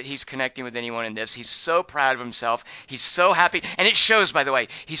sense that he's connecting with anyone in this. He's so proud of himself. He's so happy. And it shows, by the way,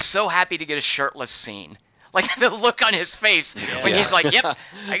 he's so happy to get a shirtless scene. Like the look on his face when he's like, "Yep,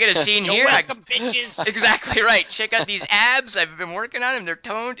 I got a scene You're here." welcome, bitches. Exactly right. Check out these abs. I've been working on them. They're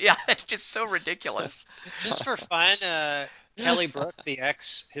toned. Yeah, it's just so ridiculous. Just for fun, Kelly Brook,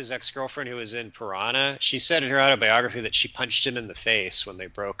 his ex-girlfriend who was in Piranha, she said in her autobiography that she punched him in the face when they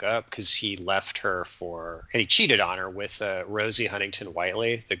broke up because he left her and he cheated on her with Rosie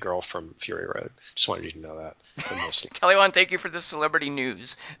Huntington-Whiteley, the girl from Fury Road. Just wanted you to know that. Kelly Wan, thank you for the celebrity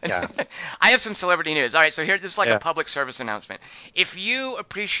news. Yeah. I have some celebrity news. All right, so here, this is like Yeah. a public service announcement. If you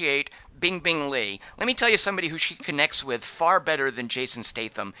appreciate Bing Bing Lee, let me tell you somebody who she connects with far better than Jason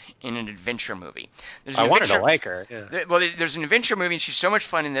Statham in an adventure movie. I wanted to like her. Yeah. Well, there's an adventure movie, and she's so much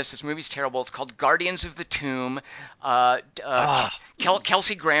fun in this. This movie's terrible. It's called Guardians of the Tomb.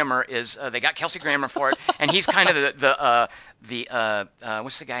 Kelsey Grammer is. They got Kelsey Grammer for it, and he's kind of the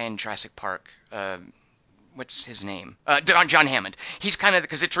what's the guy in Jurassic Park? What's his name? John Hammond. He's kind of,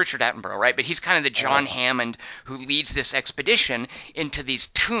 because it's Richard Attenborough, right? But he's kind of the John Hammond who leads this expedition into these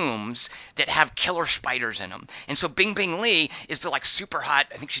tombs that have killer spiders in them. And so Bing Bing Lee is the like super hot,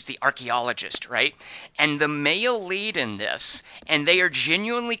 I think she's the archaeologist, right? And the male lead in this, and they are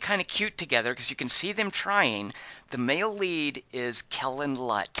genuinely kind of cute together because you can see them trying. The male lead is Kellen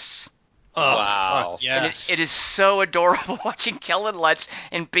Lutz. Oh, Wow. fuck, yes. It is so adorable watching Kellen Lutz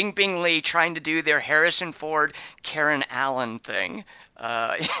and Bing Bing Lee trying to do their Harrison Ford, Karen Allen thing.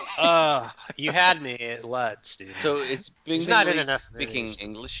 You had me at Lutz, dude. So is Bing He's Bing not in Lee enough speaking movies.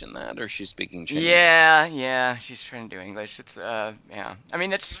 English in that, or she's speaking Chinese? Yeah, she's trying to do English. It's yeah. I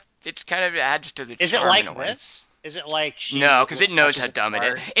mean, it kind of adds to the Is it charm like in a way. this? Is it like she No, because it knows how watches dumb it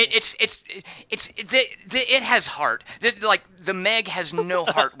is. apart? It has heart. Like the Meg has no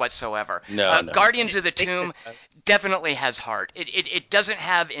heart whatsoever. No. Guardians of the Think Tomb it does. definitely has heart. It doesn't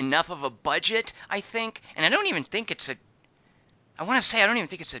have enough of a budget, I think, and I don't even think it's a. I want to say I don't even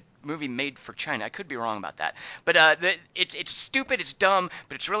think it's a movie made for China. I could be wrong about that. But it's stupid, it's dumb,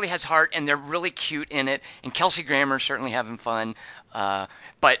 but it really has heart, and they're really cute in it. And Kelsey Grammer's certainly having fun.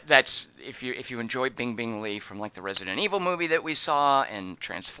 But that's if you enjoy Bing Bing Lee from like the Resident Evil movie that we saw and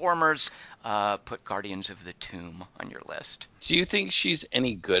Transformers, put Guardians of the Tomb on your list. Do you think she's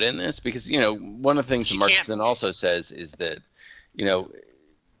any good in this? Because one of the things She that can't Markson be. also says is that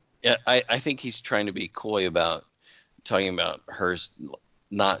I think he's trying to be coy about talking about her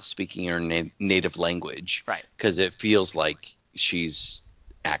not speaking her native language, Right. Because it feels like she's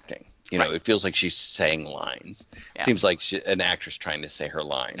acting. Right. It feels like she's saying lines. Yeah. Seems like an actress trying to say her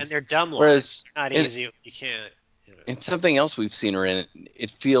lines. And they're dumb lines. Whereas Not in- easy. You can't. And something else we've seen her in,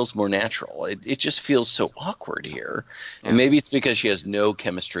 it feels more natural. It just feels so awkward here. Yeah. And maybe it's because she has no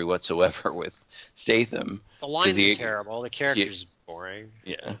chemistry whatsoever with Statham. The lines he- are terrible. The character's boring.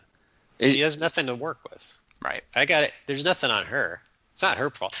 Yeah. She has nothing to work with. Right. I got it. There's nothing on her. It's not her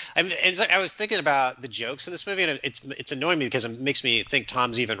fault. I mean, it's like I was thinking about the jokes in this movie, and it's annoying me because it makes me think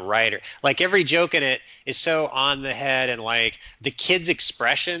Tom's even right. Like every joke in it is so on the head, and like the kids'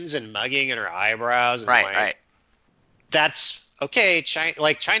 expressions and mugging in her eyebrows. And Right. That's okay.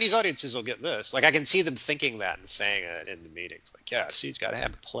 Chinese audiences will get this. Like I can see them thinking that and saying it in the meetings. Like, yeah, see, he's got to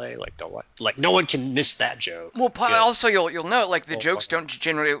have a play. Like no one can miss that joke. Well, Yeah. also you'll note like the Oh, jokes don't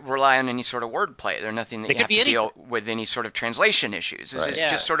generally rely on any sort of wordplay. They're nothing that They you could have be to deal with any sort of translation issues. It's Right.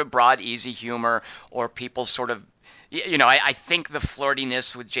 Yeah. just sort of broad, easy humor, or people sort of. I think the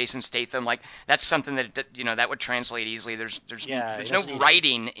flirtiness with Jason Statham, like that's something that that would translate easily. There's Yeah, it no doesn't need-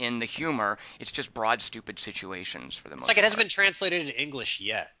 writing in the humor. It's just broad, stupid situations for the most It's like it hasn't part. been translated into English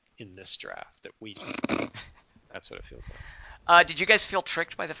yet in this draft that we. That's what it feels like. Did you guys feel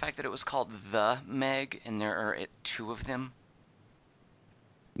tricked by the fact that it was called The Meg and there are two of them?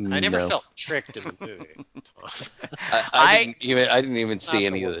 I never No. felt tricked in the movie. I didn't even see Not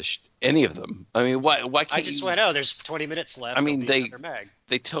any the of any of them. I mean, why can't I just you? went, oh, there's 20 minutes left. I mean, there'll be another Meg.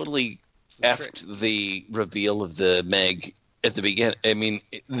 They totally It's the trick. effed the reveal of the Meg at the beginning. I mean,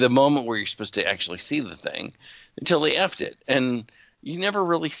 the moment where you're supposed to actually see the thing until they effed it, and you never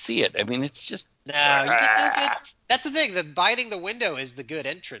really see it. I mean, it's just No, you get no good. That's the thing. The biting the window is the good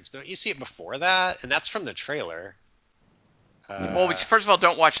entrance, but don't you see it before that? And that's from the trailer. Well, first of all,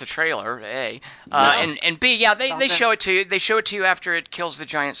 don't watch the trailer, A. No. And B, yeah, they Stop show it to you. They show it to you after it kills the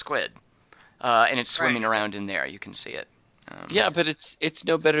giant squid, and it's swimming Right. around in there. You can see it. yeah, but it's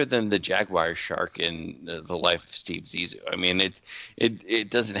no better than the jaguar shark in the Life of Steve Zissou. I mean, it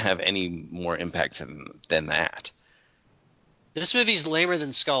doesn't have any more impact than that. This movie's lamer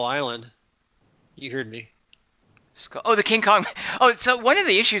than Skull Island. You heard me. Oh, the King Kong. Oh, so one of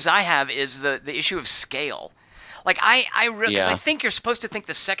the issues I have is the issue of scale. Like because I Yeah. think you're supposed to think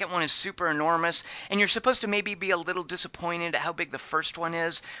the second one is super enormous, and you're supposed to maybe be a little disappointed at how big the first one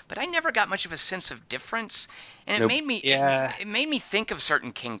is. But I never got much of a sense of difference, and it Nope. made me Yeah. it made me think of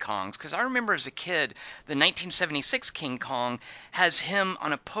certain King Kongs, because I remember as a kid the 1976 King Kong has him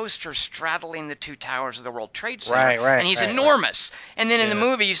on a poster straddling the two towers of the World Trade Center, and he's Right. enormous. And then in the Yeah.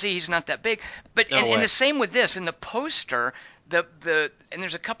 movie you see he's not that big. But No and way. the same with this in the poster. And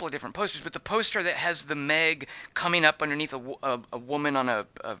there's a couple of different posters, but the poster that has the Meg coming up underneath a woman on a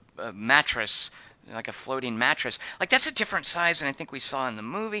mattress, like a floating mattress, like that's a different size than I think we saw in the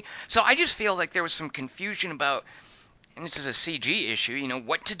movie. So I just feel like there was some confusion about, and this is a CG issue,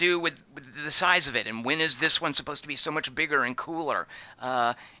 what to do with the size of it, and when is this one supposed to be so much bigger and cooler?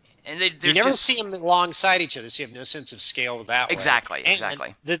 And You there's never just see them alongside each other, so you have no sense of scale that way. exactly.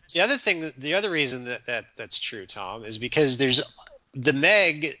 And the other reason that's true, Tom, is because there's the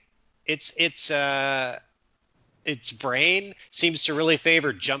Meg. Its brain seems to really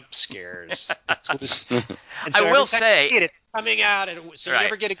favor jump scares. And I so will every time you say, see it, it's coming out, and so you right,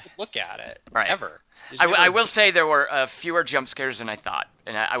 never get a good look at it, right. ever. I will say there were fewer jump scares than I thought,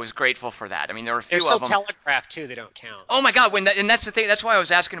 and I was grateful for that. I mean, there were a They're few so of them. telegraphed too; they don't count. Oh my God! And that's the thing. That's why I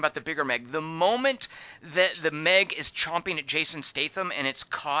was asking about the bigger Meg. The moment that the Meg is chomping at Jason Statham and it's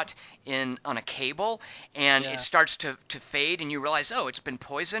caught on a cable and Yeah. it starts to fade and you realize, oh, it's been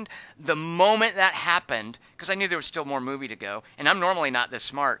poisoned. The moment that happened, because I knew there was still more movie to go, and I'm normally not this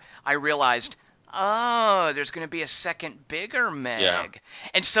smart, I realized, oh, there's going to be a second bigger Meg. Yeah.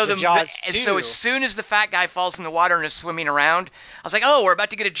 And so Jaws and so 2. as soon as the fat guy falls in the water and is swimming around, I was like, oh, we're about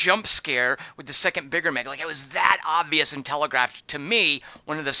to get a jump scare with the second bigger Meg. Like, it was that obvious and telegraphed to me,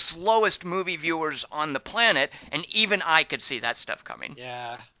 one of the slowest movie viewers on the planet, and even I could see that stuff coming.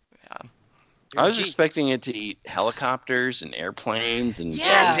 Yeah. Yeah. I was expecting it to eat helicopters and airplanes and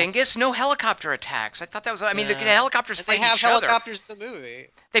Yeah, Dingus, no helicopter attacks. I thought that was. I mean, the helicopters And fight they have each other. helicopters in the movie.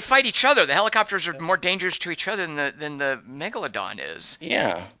 They fight each other. The helicopters are more dangerous to each other than the Megalodon is.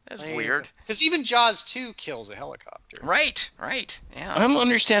 Yeah. That's weird. Because even Jaws 2 kills a helicopter. Right. Yeah. I don't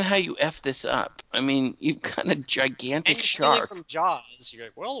understand how you F this up. I mean, you've got a gigantic And stealing shark from Jaws, you're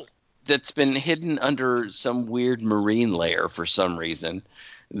like, well, that's been hidden under some weird marine layer for some reason.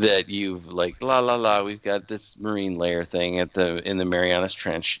 That you've like we've got this marine layer thing in the Marianas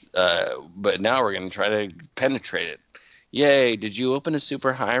Trench, but now we're going to try to penetrate it. Yay! Did you open a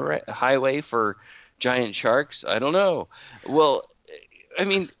super highway for giant sharks? I don't know. Well, I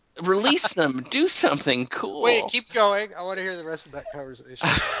mean, release them. Do something cool. wait, keep going. I want to hear the rest of that conversation.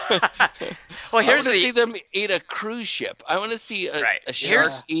 Well, I here's want to the. see them eat a cruise ship. I want to see a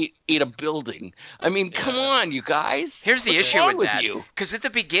Here's- shark eat a building. I mean, come on, you guys. Here's the What's issue wrong with that. you? Because at the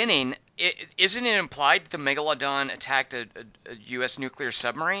beginning, isn't it implied that the Megalodon attacked a U.S. nuclear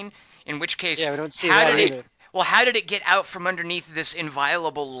submarine? In which case, Yeah, we don't see how that did either. Well, how did it get out from underneath this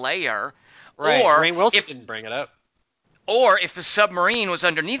inviolable layer? Right. Or Rainn Wilson if didn't bring it up. Or if the submarine was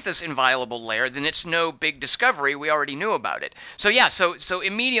underneath this inviolable layer, then it's no big discovery. We already knew about it. So yeah, so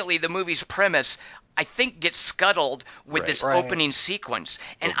immediately the movie's premise, I think, gets scuttled with this opening sequence.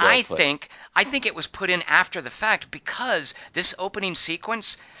 And Well I put. think it was put in after the fact because this opening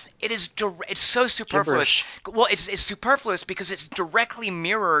sequence, it's so superfluous. Gibberish. Well, it's superfluous because it's directly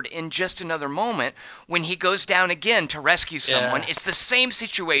mirrored in Just Another Moment when he goes down again to rescue someone. Yeah. It's the same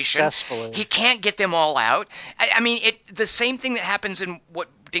situation. Successfully. He can't get them all out. I mean, the same thing that happens in what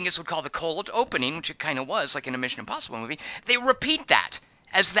Dingus would call the cold opening, which it kind of was, like in a Mission Impossible movie. They repeat that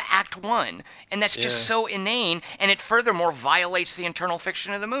as the Act 1, and that's just so inane, and it furthermore violates the internal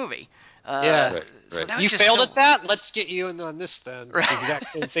fiction of the movie. Yeah. So that was You just failed so, at that? Let's get you in on this then. Right. The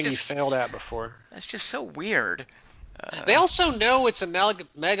exact same thing you Just- failed at before. That's just so weird. They also know it's a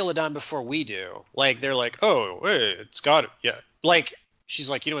megalodon before we do. Like, they're like, oh, wait, it's got it. Yeah. Like, she's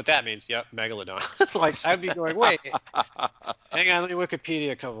like, you know what that means? Yep, megalodon. Like, I'd be going, wait, hang on, let me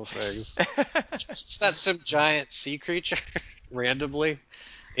Wikipedia a couple things. Is that some giant sea creature? Randomly?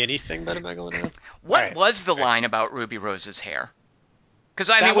 Anything but a megalodon? What was the line about Ruby Rose's hair? Because,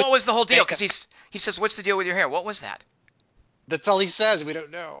 I That mean, was- what was the whole deal? Because he says, what's the deal with your hair? What was that? That's all he says. We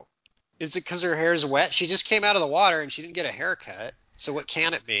don't know. Is it because her hair's wet? She just came out of the water and she didn't get a haircut. So what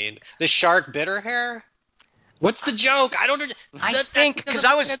can it mean? The shark bit her hair? What's the joke? I don't know. I think because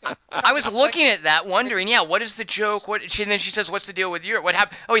I was looking at that, wondering, what is the joke? And then she says, "What's the deal with your what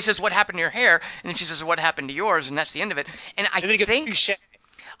happened?" Oh, he says, "What happened to your hair?" And then she says, "What happened to yours?" And that's the end of it. And I And then he gets think touche.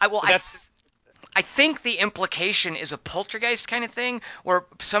 I think the implication is a poltergeist kind of thing, where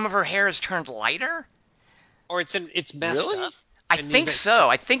some of her hair is turned lighter. Or it's messed Really? up. I think so.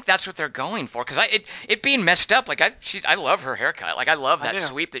 I think that's what they're going for. Because it being messed up, like I love her haircut. Like I love that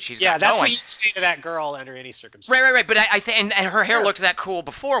sweep that she's got that's going. what you'd say to that girl under any circumstance. Right. But I think, and her hair looked that cool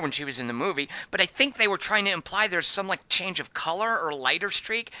before when she was in the movie. But I think they were trying to imply there's some like change of color or lighter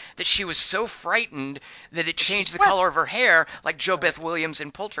streak that she was so frightened that it changed the color of her hair, like Jo Beth Williams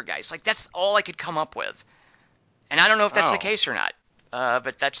in Poltergeist. Like that's all I could come up with. And I don't know if that's the case or not.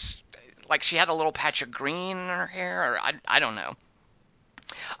 But that's like she had a little patch of green in her hair, or I don't know.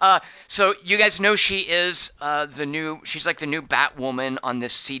 So you guys know she is she's like the new Batwoman on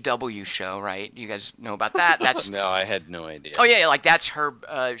this CW show, right? You guys know about that? That's No, I had no idea. Oh yeah, like that's her.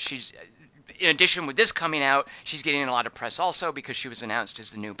 She's in addition with this coming out, she's getting a lot of press also because she was announced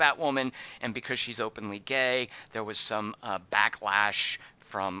as the new Batwoman, and because she's openly gay. There was some backlash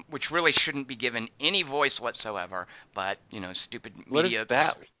from which really shouldn't be given any voice whatsoever, but stupid media.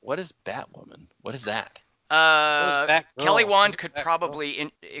 What is Batwoman? What is that? Kelly Wand could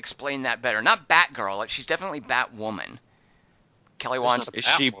probably explain that better. Not Batgirl. She's definitely Batwoman. Kelly Wand. Is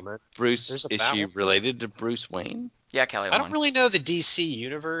she Bruce? Is she related to Bruce Wayne? Yeah, Kelly Wand. I don't really know the DC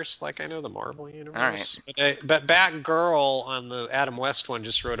universe like I know the Marvel universe. All right. But Batgirl on the Adam West one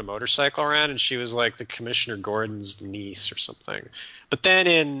just rode a motorcycle around, and she was like the Commissioner Gordon's niece or something. But then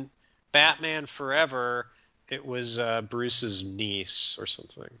in Batman Forever, it was Bruce's niece or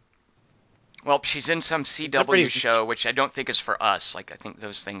something. Well, she's in some CW show, which I don't think is for us. Like, I think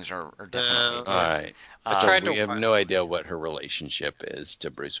those things are definitely. All right. We have no idea what her relationship is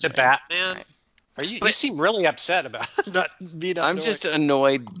to Bruce Wayne. To Batman? Right. You seem really upset about not being I'm just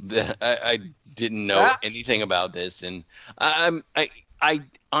annoyed that I didn't know anything about this, and I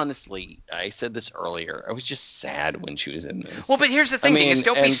honestly, I said this earlier, I was just sad when she was in this. Well, but here's the thing, Dingus,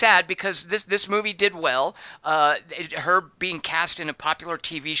 don't be sad because this movie did well. Her being cast in a popular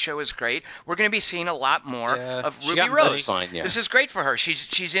TV show is great. We're going to be seeing a lot more of Ruby Rose. Fine, yeah. This is great for her.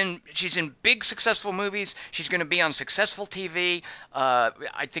 She's in big successful movies. She's going to be on successful TV.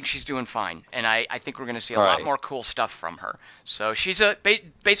 I think she's doing fine, and I think we're going to see a lot more cool stuff from her. So she's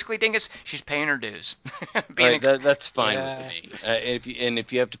basically, Dingus, she's paying her dues. That's fine with me.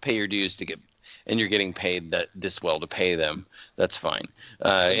 If you have to pay your dues to get, and you're getting paid this well to pay them, that's fine.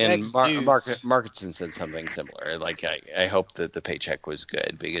 And Markinson said something similar. Like I hope that the paycheck was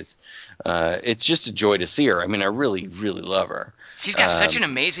good because it's just a joy to see her. I mean, I really, really love her. She's got such an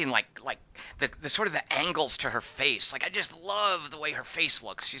amazing like the sort of the angles to her face. Like I just love the way her face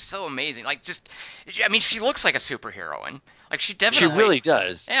looks. She's so amazing. Like she looks like a superheroine. Like she really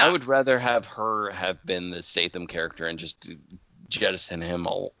does. Yeah. I would rather have her have been the Statham character and just jettison him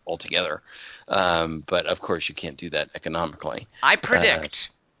altogether. But of course you can't do that economically. I predict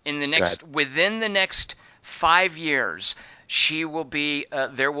within the next 5 years, she will be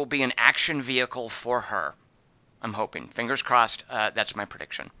there will be an action vehicle for her. I'm hoping. Fingers crossed. That's my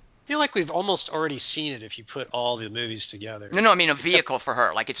prediction. I feel like we've almost already seen it if you put all the movies together. No, I mean a vehicle for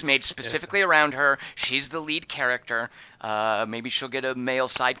her. Like it's made specifically around her. She's the lead character. Maybe she'll get a male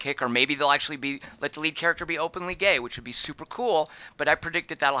sidekick, or maybe they'll actually let the lead character be openly gay, which would be super cool. But I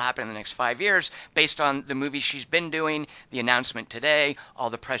predict that'll happen in the next 5 years based on the movies she's been doing, the announcement today, all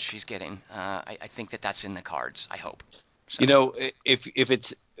the press she's getting. I think that's in the cards. I hope. So. If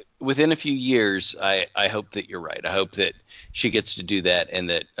it's within a few years, I hope that you're right. I hope that she gets to do that, and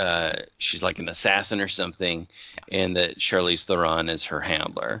that she's like an assassin or something, and that Charlize Theron is her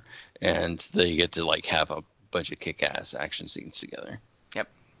handler, and they get to like have a bunch of kick-ass action scenes together. Yep,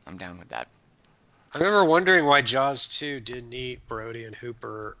 I'm down with that. I remember wondering why Jaws 2 didn't eat Brody and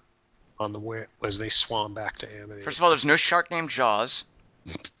Hooper on the way as they swam back to Amity. First of all, there's no shark named Jaws.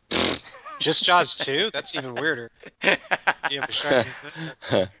 Just Jaws 2? That's even weirder. You have a shark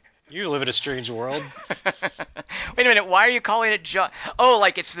named You live in a strange world. Wait a minute, why are you calling it Jaws? Oh,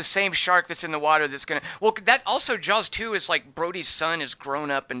 like it's the same shark that's in the water that's going to... Well, that also, Jaws 2 is like Brody's son is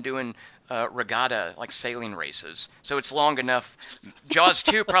grown up and doing regatta, like sailing races. So it's long enough. Jaws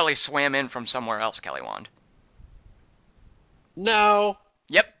 2 probably swam in from somewhere else, Kelly Wand. No.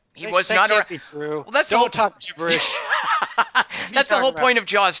 Yep. That can't be true. Well, Don't talk gibberish. That's the whole point of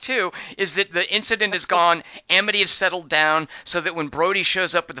Jaws 2, is that the incident is gone, Amity has settled down, so that when Brody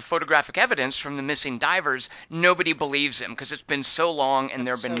shows up with the photographic evidence from the missing divers, nobody believes him, because it's been so long and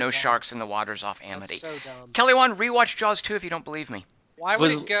there have been no sharks in the waters off Amity. That's so dumb. Kelly Wand, rewatch Jaws 2 if you don't believe me. Why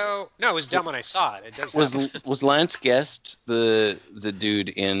would it go... No, it was dumb when I saw it. It does happen. Was Lance Guest the dude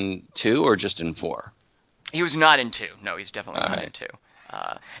in 2 or just in 4? He was not in 2. No, he's definitely not in 2.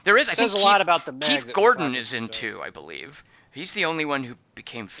 There is, I think, a lot about the Meg Keith Gordon is in 2, I believe. He's the only one who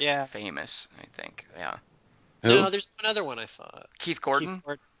became famous, I think. Yeah. Who? No, there's one other one I thought. Keith Gordon?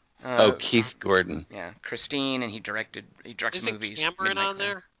 Keith Gordon. Yeah, Christine, and he directs Isn't movies. Cameron Midnight on Cry.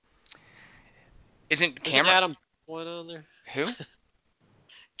 there? Isn't Isn't Cameron? Adam Baldwin on there? Who?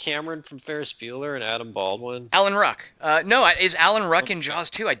 Cameron from Ferris Bueller and Adam Baldwin. Alan Ruck. No, is Alan Ruck in Jaws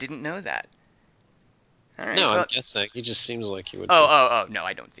 2? I didn't know that. All right. No, well- I'm guessing. He just seems like he would. Oh, no,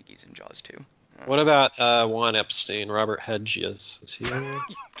 I don't think he's in Jaws 2. What about Juan Epstein, Robert Hedges? Is he on there?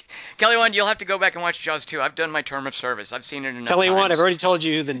 Kelly Wand, you'll have to go back and watch Jaws 2. I've done my term of service. I've seen it enough Kelly times. Wand, I've already told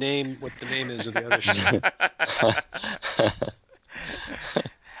you what the name is of the other show.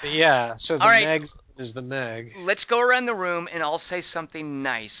 But yeah, so the All right. Meg is the Meg. Let's go around the room, and I'll say something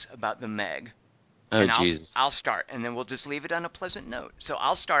nice about the Meg. Oh, And Jesus. I'll start, and then we'll just leave it on a pleasant note. So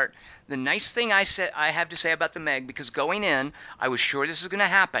I'll start. The nice thing I have to say about the Meg, because going in, I was sure this was going to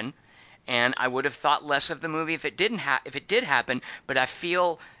happen, and I would have thought less of the movie if it did happen. But I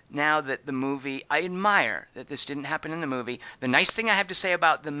feel now that the movie, I admire that this didn't happen in the movie. The nice thing I have to say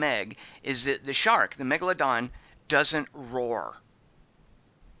about the Meg is that the shark, the megalodon, doesn't roar.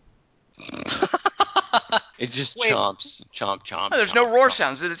 It just Wait. chomps, chomp, chomp. Oh, there's chomp, no roar chomp.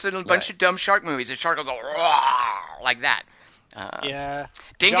 sounds. It's in a bunch Right. of dumb shark movies. The shark will go roar like that. Yeah.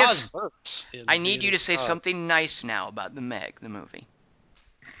 Dingus, Jaws burps. I need you to say something nice now about the Meg, the movie.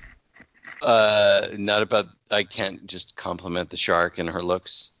 Not about. I can't just compliment the shark and her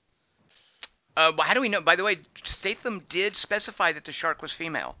looks. Well, how do we know? By the way, Statham did specify that the shark was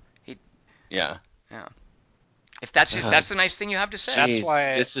female. Yeah. If that's it, that's the nice thing you have to say. That's Jeez,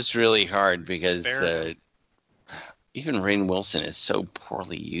 why this is really hard because Spared. even Rainn Wilson is so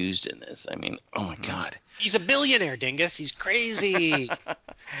poorly used in this. I mean, oh my God. He's a billionaire, Dingus. He's crazy.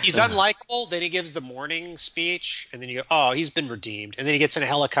 He's unlikable. Then he gives the morning speech, and then you go, oh, he's been redeemed. And then he gets in a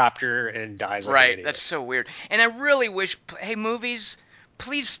helicopter and dies like an Right, idiot. that's so weird. And I really wish, hey, movies,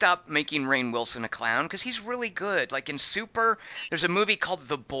 please stop making Rainn Wilson a clown, because he's really good. Like in Super, there's a movie called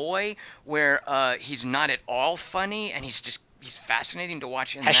The Boy where he's not at all funny, and he's fascinating to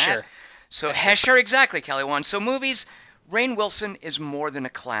watch in Hesher. that. So Hesher, exactly, Kelly Wand. So movies, Rainn Wilson is more than a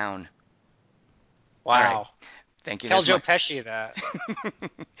clown. Wow. All right. Thank you. Tell That's Joe my- Pesci that.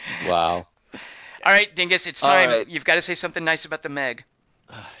 Wow. All right, Dingus, it's All time. right. You've got to say something nice about the Meg.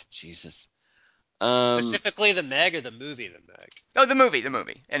 Jesus. Specifically the Meg or the movie The Meg? Oh, the movie.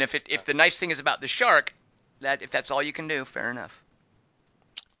 And if the nice thing is about the shark, if that's all you can do, fair enough.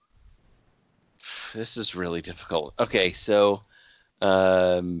 This is really difficult. Okay, so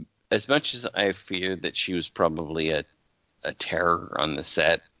as much as I feared that she was probably a terror on the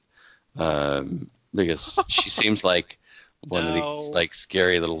set, because she seems like one of these like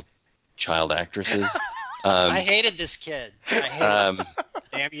scary little child actresses. I hated this kid. I hated him.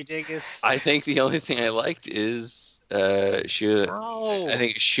 Damn you, Dingus. I think the only thing I liked is Shuya. No. I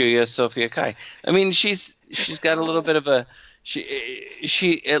think Shuya Sophia Kai. I mean, she's got a little bit of a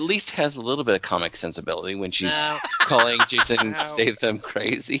she at least has a little bit of comic sensibility when she's calling Jason Statham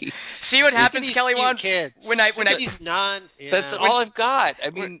crazy. See what happens, these Kelly cute Wand? kids. When I These non. Yeah. That's all I've got.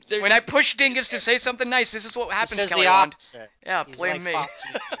 I mean, when I push Dingus to say something nice, this is what He happens, says Kelly the Wand. opposite. Yeah, He's blame like me. Fox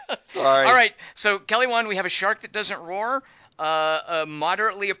News. sorry. All right, so Kelly Wand, we have a shark that doesn't roar.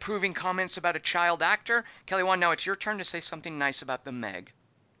 Moderately approving comments about a child actor. Kelly Wand, now it's your turn to say something nice about the Meg.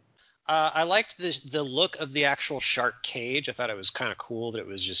 I liked the look of the actual shark cage. I thought it was kind of cool that it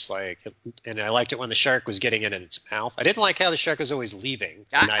was just like, and I liked it when the shark was getting it in its mouth. I didn't like how the shark was always leaving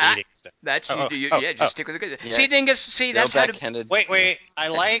and not eating stuff. That's just stick with the good. Yeah. See, Dingus, see, No that's how to. backhanded. Wait. I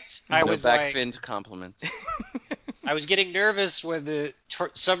No was like, backfinned compliments. I was getting nervous when the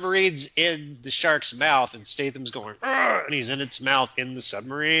submarine's in the shark's mouth and Statham's going, "Arr!" and he's in its mouth in the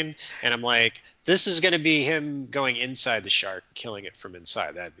submarine. And I'm like, this is going to be him going inside the shark, killing it from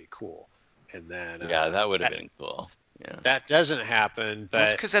inside. That'd be cool. And then Yeah, that would have been cool. Yeah. that doesn't happen. But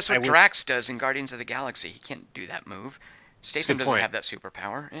That's because that's what I was- Drax does in Guardians of the Galaxy. He can't do that move. Statham good doesn't point. have that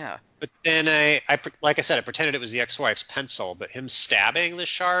superpower. Yeah. But then I like I said, I pretended it was the ex-wife's pencil. But him stabbing the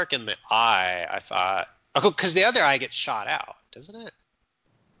shark in the eye, I thought, because the other eye gets shot out, doesn't it?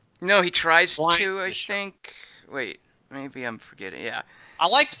 No, he tries Blind to, I the shark. think. Wait, maybe I'm forgetting. Yeah. I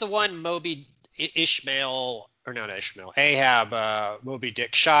liked the one Ahab Moby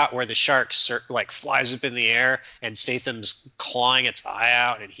Dick shot where the shark like flies up in the air and Statham's clawing its eye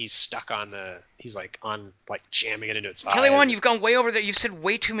out and he's jamming it into its eye. Kelly Wand, you've gone way over there. You've said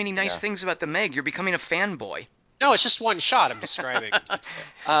way too many nice Yeah. things about the Meg. You're becoming a fanboy. No, it's just one shot I'm describing. You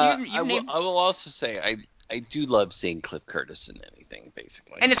I will also say I do love seeing Cliff Curtis in anything. everything,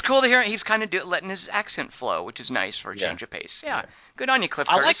 basically. And it's cool to hear he's kind of letting his accent flow, which is nice for a change of pace. Yeah. Good on you, Cliff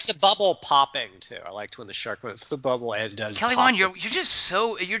I Curtis. liked the bubble popping too. I liked when the shark went through the bubble and does. Kelly pop Wand,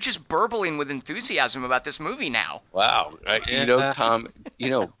 you're just burbling with enthusiasm about this movie now. Wow. Yeah. You know, Tom,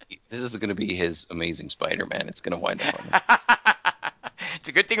 this is going to be his Amazing Spider-Man. It's going to wind up on this. It's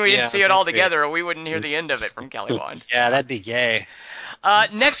a good thing we didn't Yeah, see it all maybe. together, or we wouldn't hear the end of it from Kelly Wand. Yeah, that'd be gay.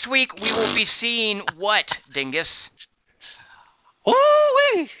 Next week, we will be seeing what, Dingus?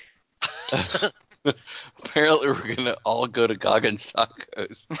 Ooh-wee! Apparently, we're going to all go to Goggins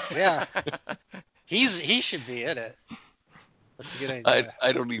Tacos. Yeah. He should be in it. That's a good idea.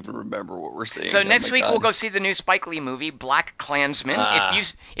 I don't even remember what we're saying. So next week we'll go see the new Spike Lee movie, Black Klansman.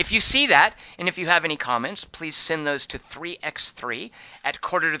 If you see that, and if you have any comments, please send those to 3x3 at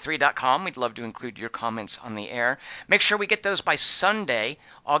quarter-to-3.com. We'd love to include your comments on the air. Make sure we get those by Sunday,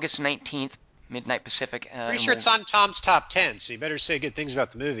 August 19th, midnight Pacific. Pretty sure it's on Tom's top 10, so you better say good things about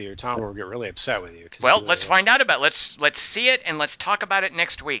the movie, or Tom will get really upset with you. Well, let's find out about it. Let's see it, and let's talk about it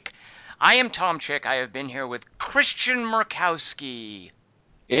next week. I am Tom Chick. I have been here with Christian Murkowski.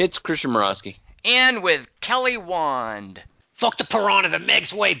 It's Christian Morosky. And with Kelly Wand. Fuck the piranha, the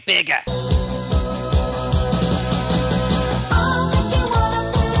Meg's way bigger.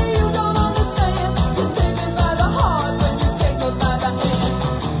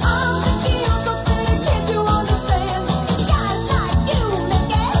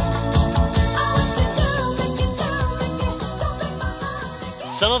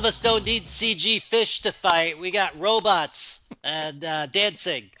 Some of us don't need CG fish to fight. We got robots and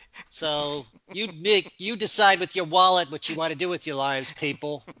dancing. So you decide with your wallet what you want to do with your lives,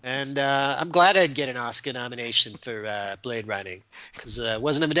 people. And I'm glad I didn't get an Oscar nomination for Blade Running, because it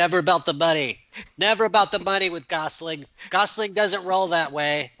wasn't ever about the money. Never about the money with Gosling. Gosling doesn't roll that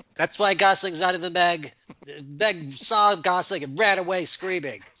way. That's why Gosling's not in the Meg. Meg saw Gosling and ran away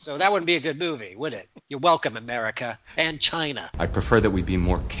screaming. So that wouldn't be a good movie, would it? You're welcome, America and China. I'd prefer that we be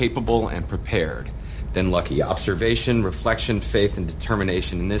more capable and prepared than lucky. Observation, reflection, faith, and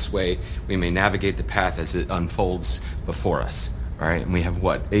determination. In this way, we may navigate the path as it unfolds before us. All right, and we have,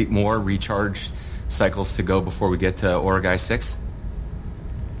 8 more recharge cycles to go before we get to Origai 6?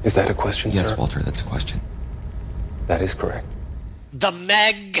 Is that a question, Yes, sir? Walter, that's a question. That is correct. The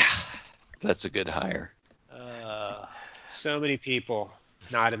Meg. That's a good hire. So many people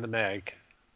not in the Meg.